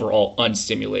overall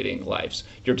unstimulating life.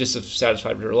 You're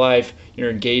dissatisfied with your life,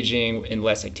 you're engaging in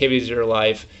less activities in your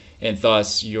life, and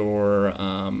thus you're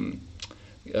going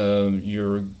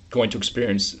to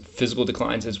experience physical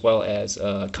declines as well as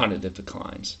cognitive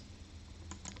declines.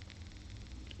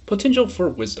 Potential for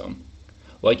wisdom.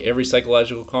 Like every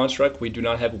psychological construct, we do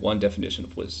not have one definition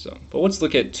of wisdom. But let's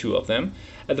look at two of them.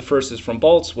 And the first is from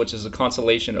Baltz, which is a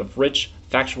constellation of rich,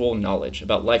 factual knowledge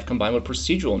about life combined with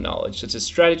procedural knowledge, such as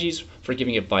strategies for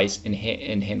giving advice and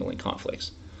handling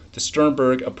conflicts. The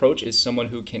Sternberg approach is someone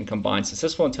who can combine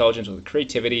successful intelligence with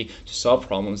creativity to solve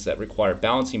problems that require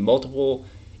balancing multiple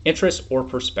interests or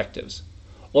perspectives.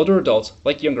 Older adults,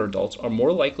 like younger adults, are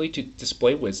more likely to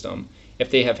display wisdom if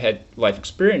they have had life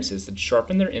experiences that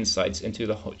sharpen their insights into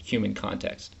the human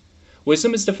context.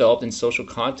 Wisdom is developed in social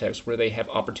contexts where they have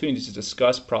opportunities to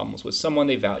discuss problems with someone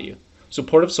they value.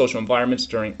 Supportive social environments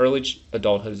during early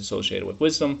adulthood is associated with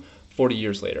wisdom 40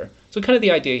 years later. So kind of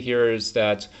the idea here is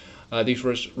that these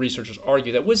researchers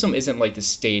argue that wisdom isn't like this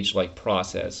stage-like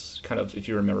process, kind of if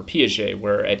you remember Piaget,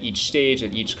 where at each stage,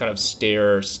 at each kind of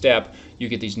step, you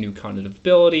get these new cognitive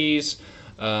abilities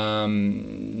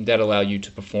that allow you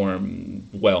to perform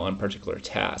well on a particular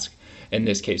task. In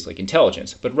this case, like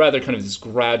intelligence, but rather kind of this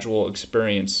gradual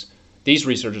experience. These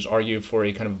researchers argue for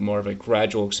a kind of more of a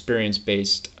gradual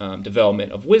experience-based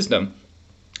development of wisdom,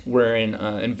 wherein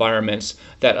environments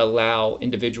that allow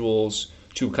individuals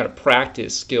to kind of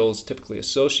practice skills typically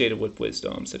associated with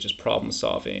wisdom, such as problem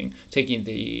solving, taking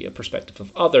the perspective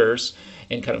of others,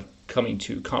 and kind of coming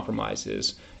to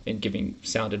compromises and giving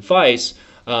sound advice.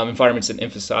 Environments that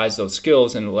emphasize those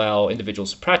skills and allow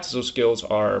individuals to practice those skills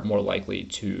are more likely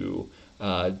to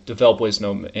develop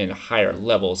wisdom and higher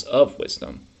levels of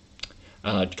wisdom.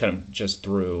 Kind of just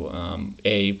through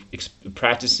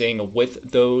practicing with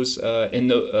those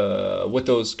with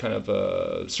those kind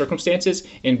of circumstances,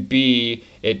 and B,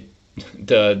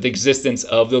 the existence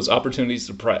of those opportunities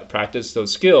to practice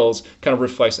those skills kind of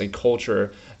reflects a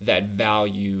culture that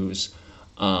values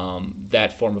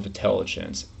that form of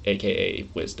intelligence, aka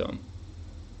wisdom.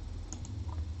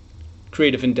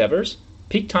 Creative endeavors.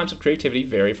 Peak times of creativity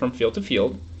vary from field to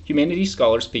field. Humanities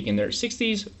scholars peak in their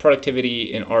 60s,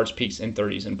 productivity in arts peaks in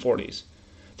 30s and 40s.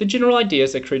 The general idea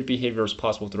is that creative behavior is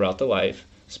possible throughout the life.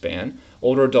 lifespan.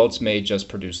 Older adults may just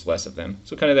produce less of them.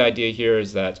 So kind of the idea here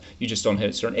is that you just don't hit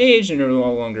a certain age and you're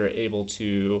no longer able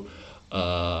to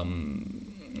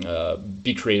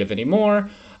be creative anymore,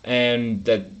 and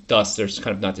that thus there's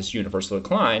kind of not this universal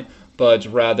decline, but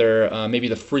rather maybe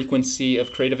the frequency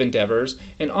of creative endeavors,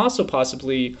 and also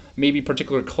possibly maybe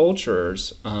particular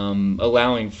cultures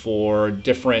allowing for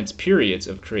different periods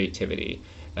of creativity.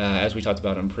 As we talked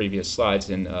about on previous slides,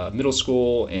 in middle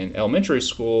school and elementary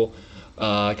school,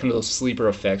 kind of those sleeper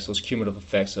effects, those cumulative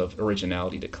effects of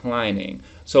originality declining.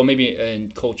 So maybe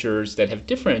in cultures that have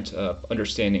different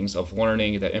understandings of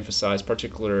learning that emphasize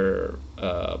particular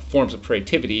forms of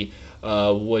creativity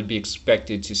would be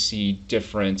expected to see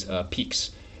different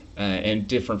peaks and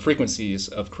different frequencies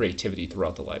of creativity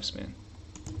throughout the lifespan.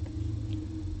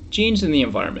 Genes in the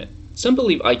environment. Some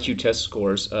believe IQ test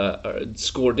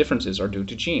score differences are due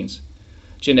to genes.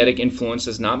 Genetic influence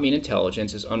does not mean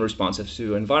intelligence is unresponsive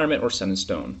to environment or set in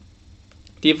stone.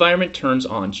 The environment turns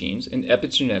on genes, and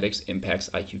epigenetics impacts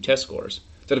IQ test scores.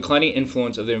 The declining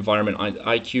influence of the environment on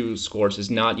IQ scores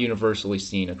is not universally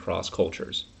seen across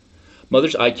cultures.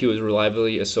 Mother's IQ is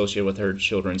reliably associated with her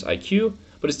children's IQ,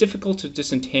 but it's difficult to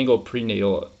disentangle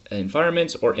prenatal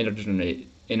environments or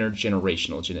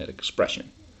intergenerational genetic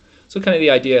expression. So kind of the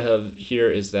idea of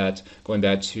here is that, going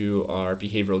back to our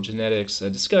behavioral genetics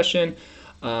discussion,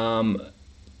 the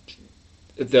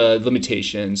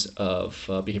limitations of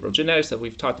behavioral genetics that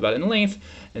we've talked about in length,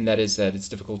 and that is that it's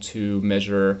difficult to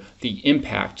measure the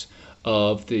impact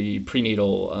of the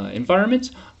prenatal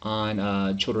environment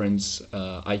on children's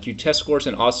IQ test scores,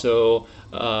 and also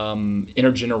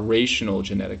intergenerational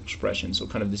genetic expression. So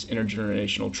kind of this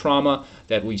intergenerational trauma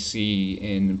that we see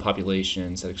in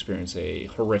populations that experience a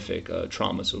horrific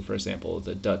trauma. So for example,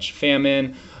 the Dutch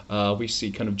famine, we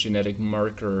see kind of genetic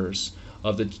markers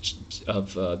of the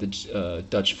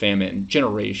Dutch famine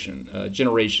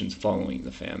generations following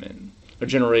the famine, or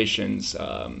generations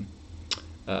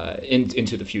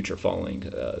into the future following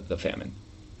the famine.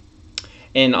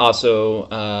 And also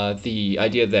the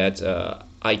idea that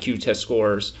IQ test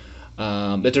scores,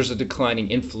 that there's a declining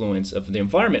influence of the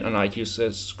environment on IQ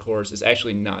test scores, is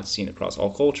actually not seen across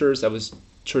all cultures. That was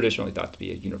traditionally thought to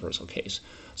be a universal case.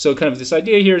 So kind of this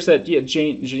idea here is that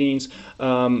genes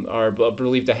are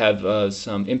believed to have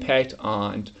some impact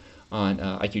on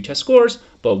IQ test scores,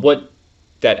 but what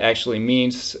that actually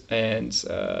means and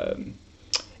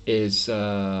is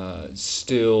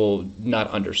still not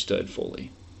understood fully.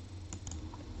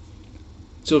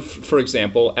 So, for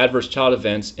example, adverse child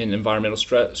events and environmental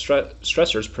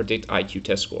stressors predict IQ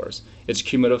test scores. It's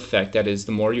cumulative effect, that is,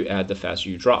 the more you add, the faster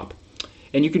you drop.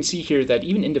 And you can see here that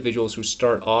even individuals who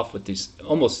start off with this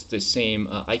almost the same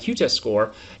IQ test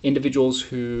score, individuals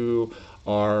who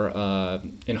are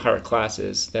in higher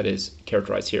classes, that is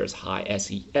characterized here as high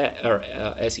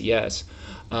SES,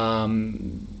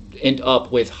 end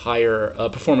up with higher,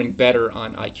 performing better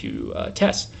on IQ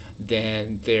tests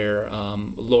than their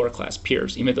lower class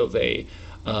peers, even though they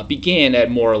began at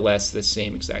more or less the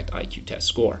same exact IQ test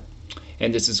score.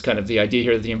 And this is kind of the idea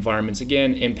here that the environment's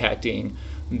again impacting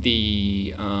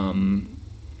the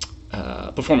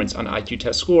performance on IQ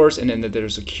test scores, and then that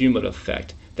there's a cumulative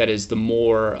effect. That is, the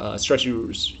more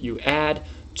stressors you add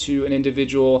to an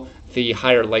individual, the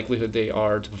higher likelihood they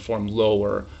are to perform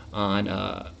lower on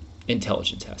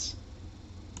intelligence tests.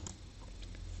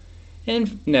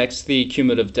 And next, the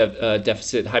cumulative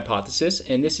deficit hypothesis,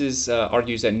 and this is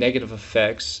argues that negative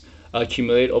effects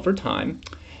accumulate over time,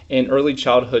 and early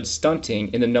childhood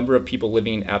stunting in the number of people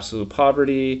living in absolute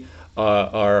poverty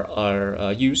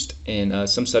are used in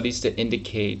some studies to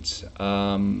indicate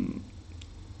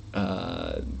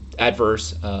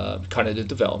adverse cognitive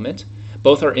development.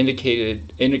 Both are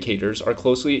indicators are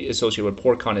closely associated with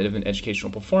poor cognitive and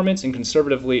educational performance, and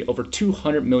conservatively, over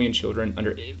 200 million children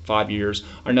under 5 years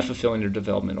are not fulfilling their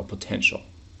developmental potential.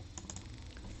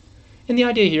 And the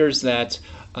idea here is that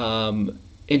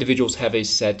individuals have a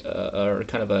set or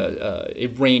kind of a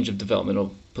range of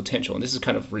developmental potential, and this is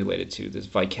kind of related to this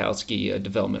Vygotsky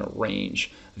developmental range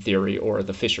theory, or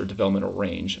the Fisher developmental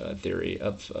range theory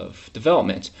of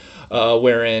development,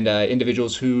 wherein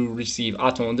individuals who receive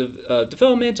optimal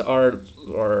development are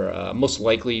most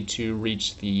likely to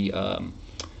reach the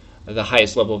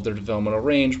highest level of their developmental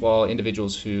range, while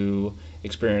individuals who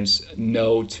experience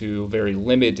no to very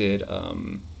limited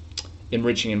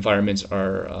enriching environments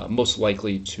are most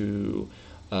likely to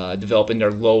develop in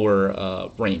their lower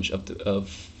range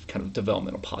of kind of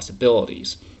developmental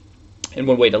possibilities. And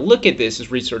one way to look at this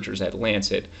is researchers at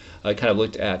Lancet kind of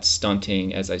looked at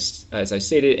stunting, as I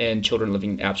stated, and children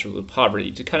living in absolute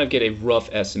poverty to kind of get a rough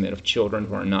estimate of children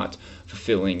who are not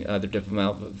fulfilling their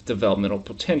developmental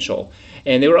potential.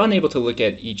 And they were unable to look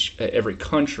at every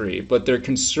country, but their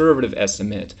conservative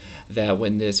estimate that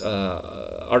when this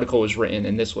article was written,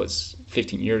 and this was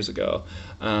 15 years ago,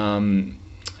 or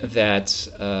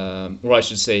I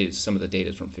should say some of the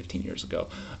data is from 15 years ago,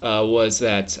 was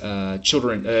that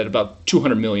about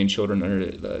 200 million children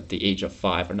under the age of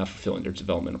 5 are not fulfilling their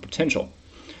developmental potential.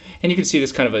 And you can see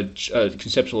this kind of a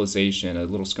conceptualization, a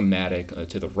little schematic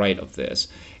to the right of this,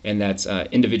 and that's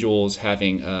individuals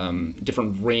having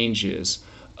different ranges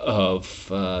of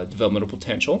developmental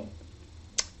potential,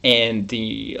 and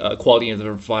the quality of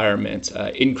their environment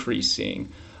increasing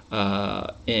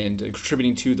and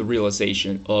contributing to the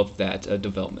realization of that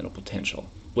developmental potential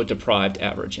with deprived,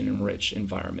 average, and enriched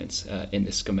environments in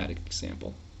this schematic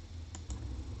example.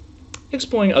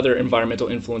 Exploring other environmental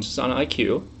influences on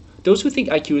IQ, those who think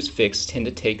IQ is fixed tend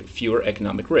to take fewer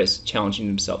economic risks, challenging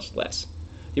themselves less.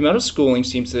 The amount of schooling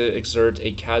seems to exert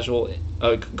a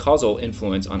causal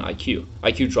influence on IQ.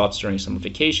 IQ drops during summer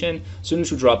vacation.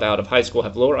 Students who drop out of high school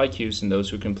have lower IQs than those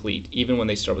who complete, even when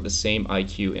they start with the same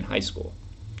IQ in high school.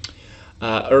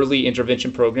 Early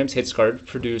intervention programs, Head Start,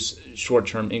 produce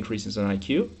short-term increases in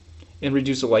IQ and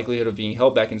reduce the likelihood of being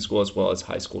held back in school as well as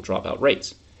high school dropout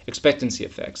rates. Expectancy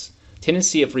effects,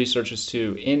 tendency of researchers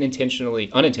to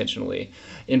unintentionally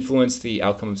influence the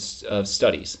outcomes of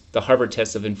studies. The Harvard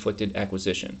test of inflicted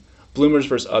acquisition. Bloomers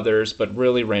versus others, but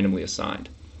really randomly assigned.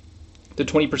 The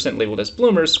 20% labeled as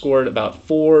bloomers scored about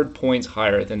 4 points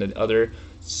higher than the other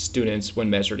students when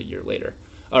measured a year later.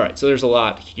 All right, so there's a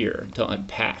lot here to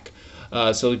unpack.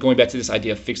 So going back to this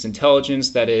idea of fixed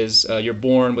intelligence, that is, you're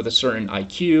born with a certain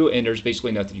IQ, and there's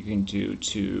basically nothing you can do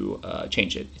to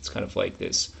change it. It's kind of like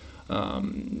this,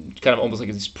 kind of almost like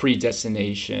this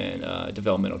predestination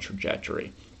developmental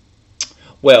trajectory.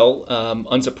 Well,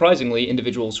 unsurprisingly,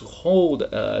 individuals who hold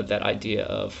that idea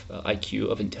of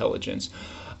IQ, of intelligence,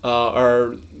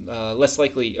 are less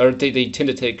likely, or they tend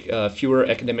to take fewer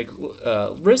academic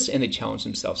risks, and they challenge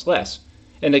themselves less.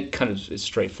 And it kind of is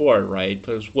straightforward, right?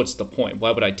 Because what's the point? Why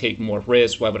would I take more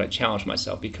risks? Why would I challenge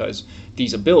myself? Because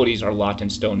these abilities are locked in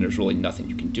stone. There's really nothing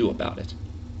you can do about it.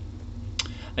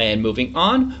 And moving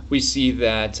on, we see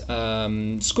that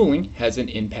schooling has an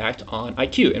impact on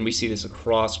IQ. And we see this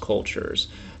across cultures,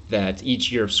 that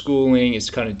each year of schooling is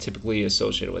kind of typically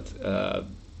associated with,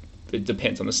 it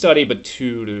depends on the study, but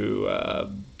 2 to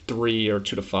 3 or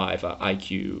 2 to 5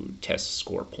 IQ test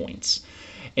score points.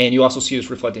 And you also see this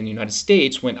reflected in the United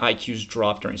States when IQs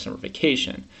drop during summer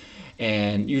vacation.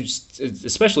 And you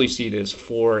especially see this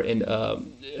for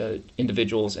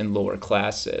individuals in lower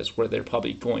classes, where they're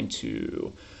probably going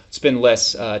to spend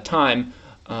less time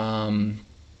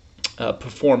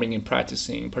performing and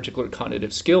practicing particular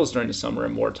cognitive skills during the summer,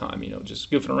 and more time, just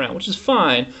goofing around, which is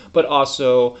fine, but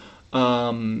also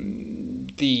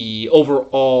the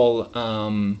overall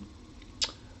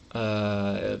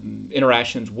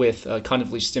interactions with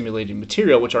cognitively stimulating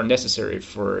material, which are necessary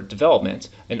for development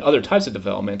and other types of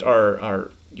development,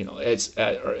 are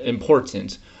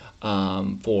important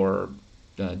for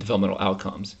developmental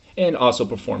outcomes, and also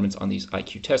performance on these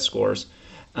IQ test scores.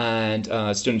 And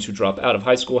students who drop out of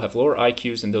high school have lower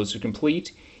IQs than those who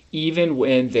complete, even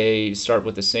when they start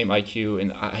with the same IQ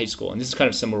in high school. And this is kind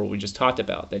of similar to what we just talked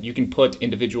about, that you can put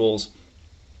individuals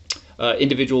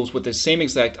with the same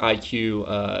exact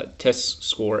IQ test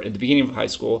score at the beginning of high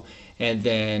school, and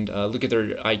then look at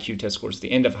their IQ test scores at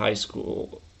the end of high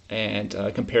school, and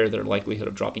compare their likelihood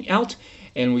of dropping out.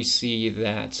 And we see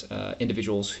that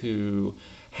individuals who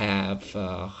have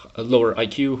a lower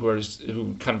IQ,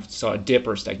 who kind of saw a dip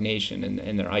or stagnation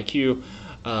in their IQ,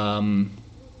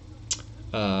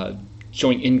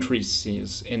 showing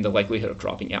increases in the likelihood of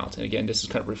dropping out. And again, this is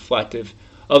kind of reflective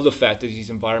of the fact that these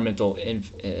environmental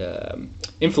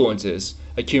influences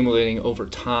accumulating over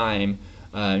time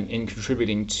and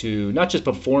contributing to not just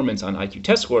performance on IQ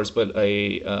test scores, but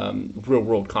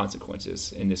real-world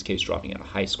consequences, in this case dropping out of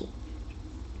high school.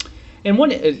 And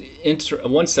one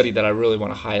study that I really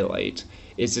want to highlight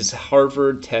is this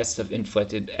Harvard test of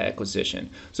inflected acquisition.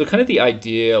 So kind of the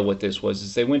idea what this was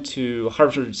is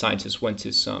Harvard scientists went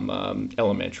to some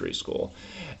elementary school,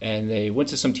 and they went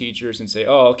to some teachers and say,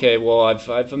 oh, okay, well,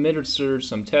 I've administered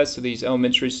some tests to these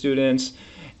elementary students,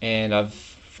 and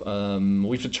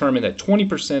we've determined that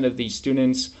 20% of these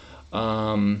students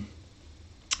are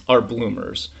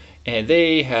bloomers, and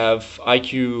they have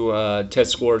IQ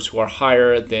test scores who are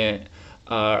higher than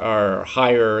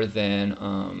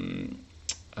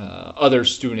other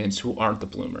students who aren't the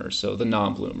bloomers, so the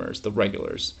non-bloomers, the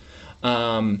regulars.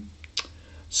 Um,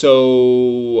 just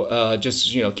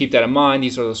keep that in mind.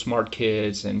 These are the smart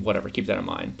kids and whatever. Keep that in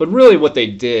mind. But really, what they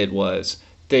did was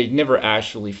they never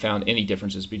actually found any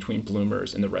differences between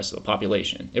bloomers and the rest of the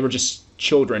population. They were just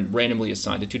children randomly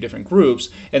assigned to two different groups,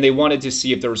 and they wanted to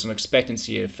see if there was an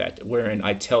expectancy effect, wherein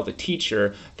I tell the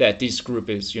teacher that this group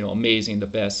is amazing, the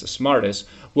best, the smartest.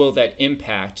 Will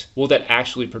that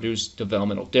actually produce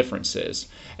developmental differences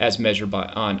as measured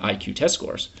on IQ test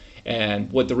scores?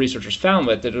 And what the researchers found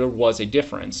was that there was a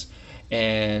difference.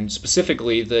 And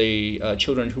specifically, the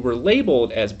children who were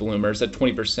labeled as bloomers, that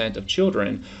 20% of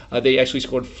children, they actually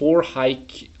scored 4 high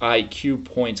IQ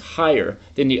points higher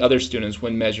than the other students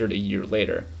when measured a year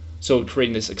later. So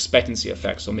creating this expectancy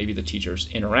effect. So maybe the teacher's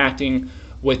interacting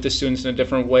with the students in a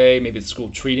different way, maybe the school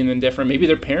treating them different, maybe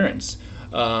their parents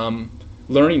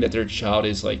learning that their child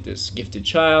is like this gifted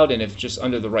child, and if just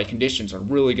under the right conditions are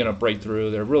really going to break through,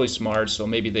 they're really smart, so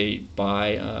maybe they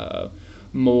buy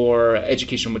more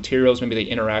educational materials, maybe they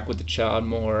interact with the child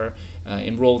more,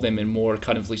 enroll them in more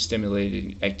cognitively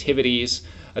stimulating activities,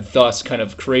 thus kind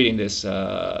of creating this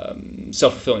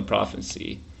self-fulfilling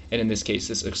prophecy, and in this case,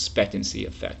 this expectancy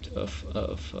effect of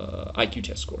IQ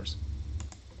test scores.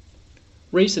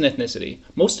 Race and ethnicity.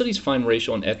 Most studies find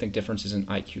racial and ethnic differences in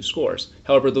IQ scores.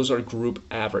 However, those are group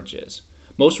averages.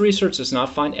 Most research does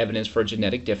not find evidence for a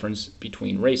genetic difference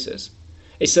between races.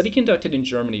 A study conducted in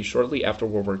Germany shortly after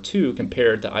World War II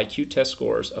compared the IQ test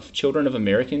scores of children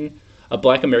of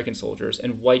Black American soldiers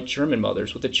and white German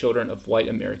mothers with the children of white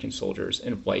American soldiers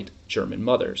and white German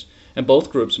mothers. In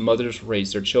both groups, mothers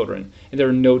raised their children, and there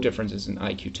are no differences in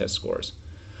IQ test scores.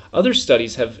 Other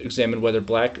studies have examined whether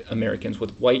Black Americans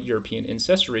with white European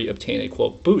ancestry obtain a,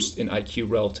 quote, boost in IQ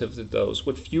relative to those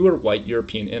with fewer white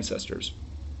European ancestors,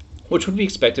 which would be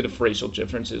expected if racial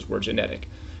differences were genetic.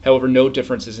 However, no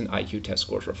differences in IQ test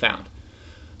scores were found.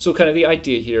 So kind of the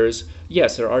idea here is,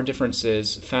 yes, there are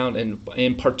differences found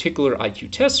in particular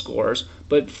IQ test scores,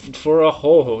 but for a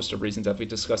whole host of reasons that we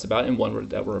discussed about and one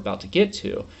that we're about to get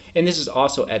to. And this is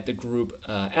also at the group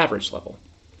average level.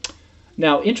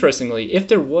 Now, interestingly, if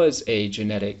there was a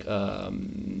genetic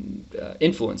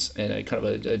influence and a kind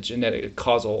of a genetic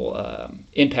causal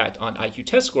impact on IQ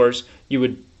test scores, you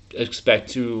would expect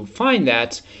to find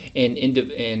that in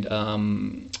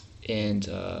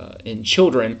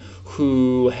children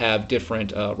who have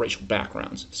different racial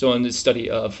backgrounds. So, in this study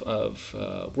of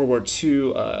World War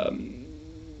II,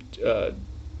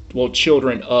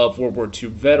 children of World War II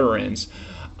veterans,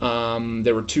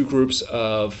 there were two groups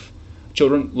of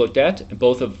children looked at,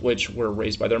 both of which were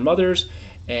raised by their mothers,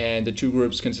 and the two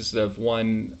groups consisted of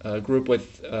one group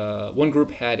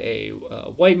had a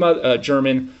white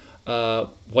German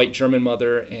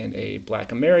mother and a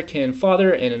Black American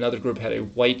father, and another group had a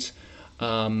white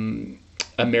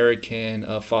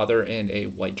American father and a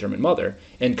white German mother,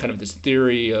 and kind of this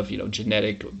theory of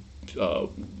genetic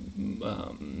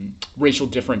racial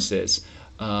differences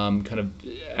kind of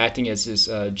acting as this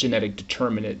genetic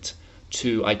determinant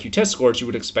to IQ test scores. You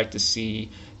would expect to see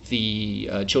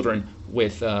the children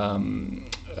with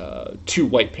two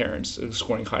white parents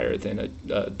scoring higher than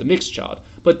the mixed child,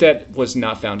 but that was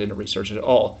not found in the research at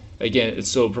all. Again, it's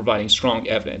still providing strong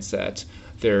evidence that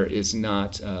there is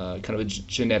not kind of a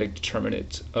genetic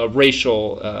determinant, a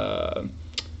racial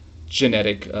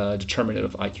genetic determinant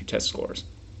of IQ test scores.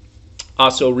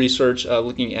 Also, research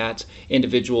looking at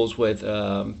individuals with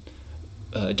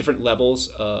different levels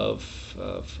of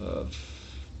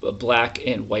Black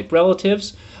and white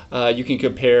relatives. You can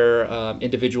compare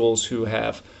individuals who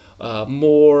have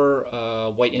more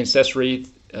white ancestry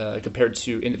compared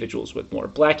to individuals with more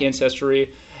Black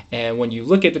ancestry. And when you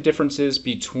look at the differences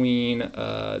between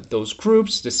those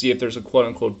groups to see if there's a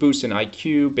quote-unquote boost in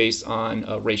IQ based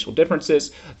on racial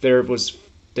differences, there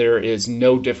is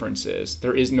no differences.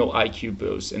 There is no IQ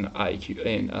boost in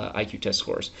IQ test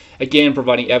scores. Again,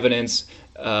 providing evidence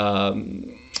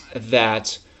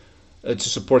that to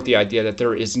support the idea that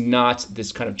there is not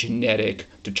this kind of genetic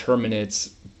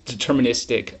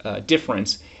deterministic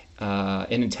difference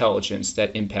in intelligence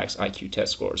that impacts IQ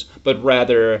test scores, but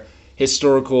rather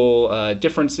historical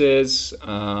differences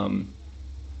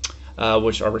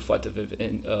which are reflective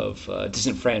of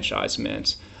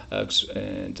disenfranchisement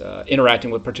and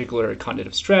interacting with particular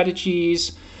cognitive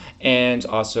strategies, and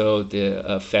also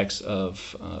the effects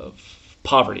of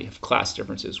poverty, of class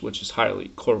differences, which is highly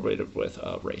correlated with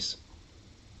race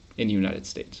in the United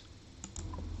States.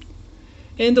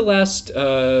 And the last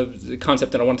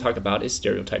concept that I want to talk about is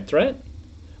stereotype threat,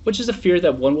 which is a fear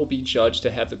that one will be judged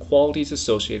to have the qualities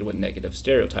associated with negative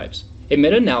stereotypes. A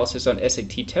meta-analysis on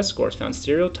SAT test scores found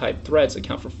stereotype threats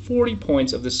account for 40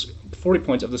 points of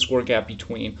the score gap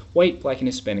between white, black, and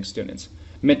Hispanic students.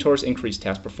 Mentors increase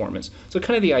task performance. So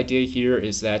kind of the idea here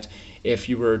is that if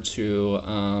you were to,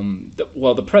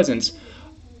 the presence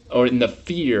or in the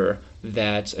fear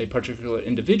that a particular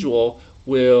individual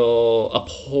will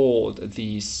uphold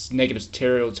these negative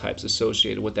stereotypes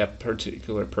associated with that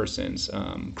particular person's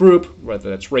group, whether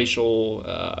that's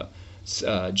racial,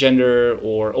 gender,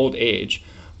 or old age,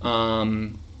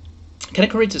 kind of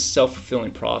creates a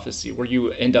self-fulfilling prophecy where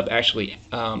you end up actually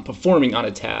performing on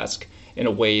a task in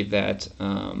a way that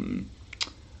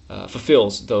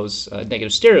fulfills those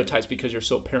negative stereotypes because you're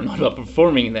so paranoid about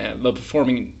performing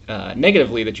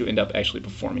negatively that you end up actually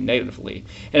performing negatively.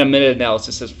 And a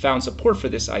meta-analysis has found support for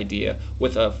this idea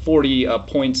with 40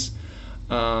 points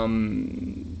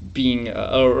being,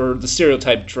 or the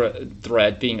stereotype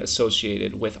threat being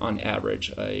associated with, on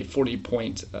average, a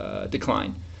 40-point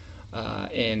decline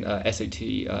in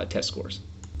SAT test scores.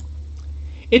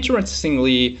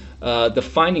 Interestingly, the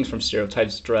findings from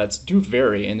stereotypes threats do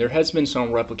vary, and there has been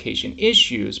some replication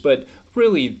issues, but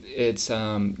really it's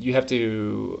you have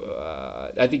to,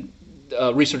 I think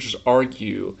researchers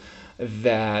argue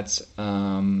that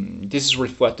this is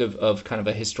reflective of kind of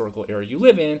a historical era you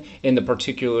live in and the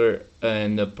particular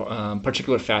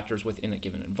factors within a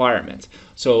given environment.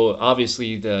 So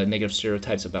obviously the negative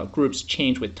stereotypes about groups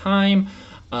change with time,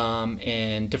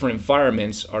 and different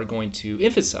environments are going to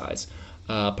emphasize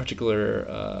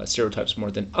particular stereotypes more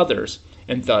than others,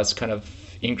 and thus kind of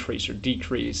increase or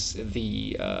decrease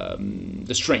the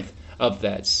strength of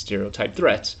that stereotype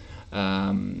threat,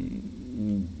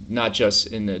 not just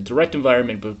in the direct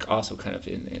environment, but also kind of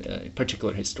in a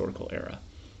particular historical era.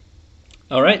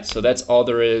 All right, so that's all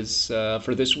there is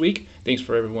for this week. Thanks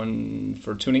for everyone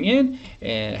for tuning in,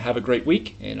 and have a great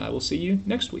week, and I will see you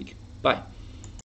next week. Bye.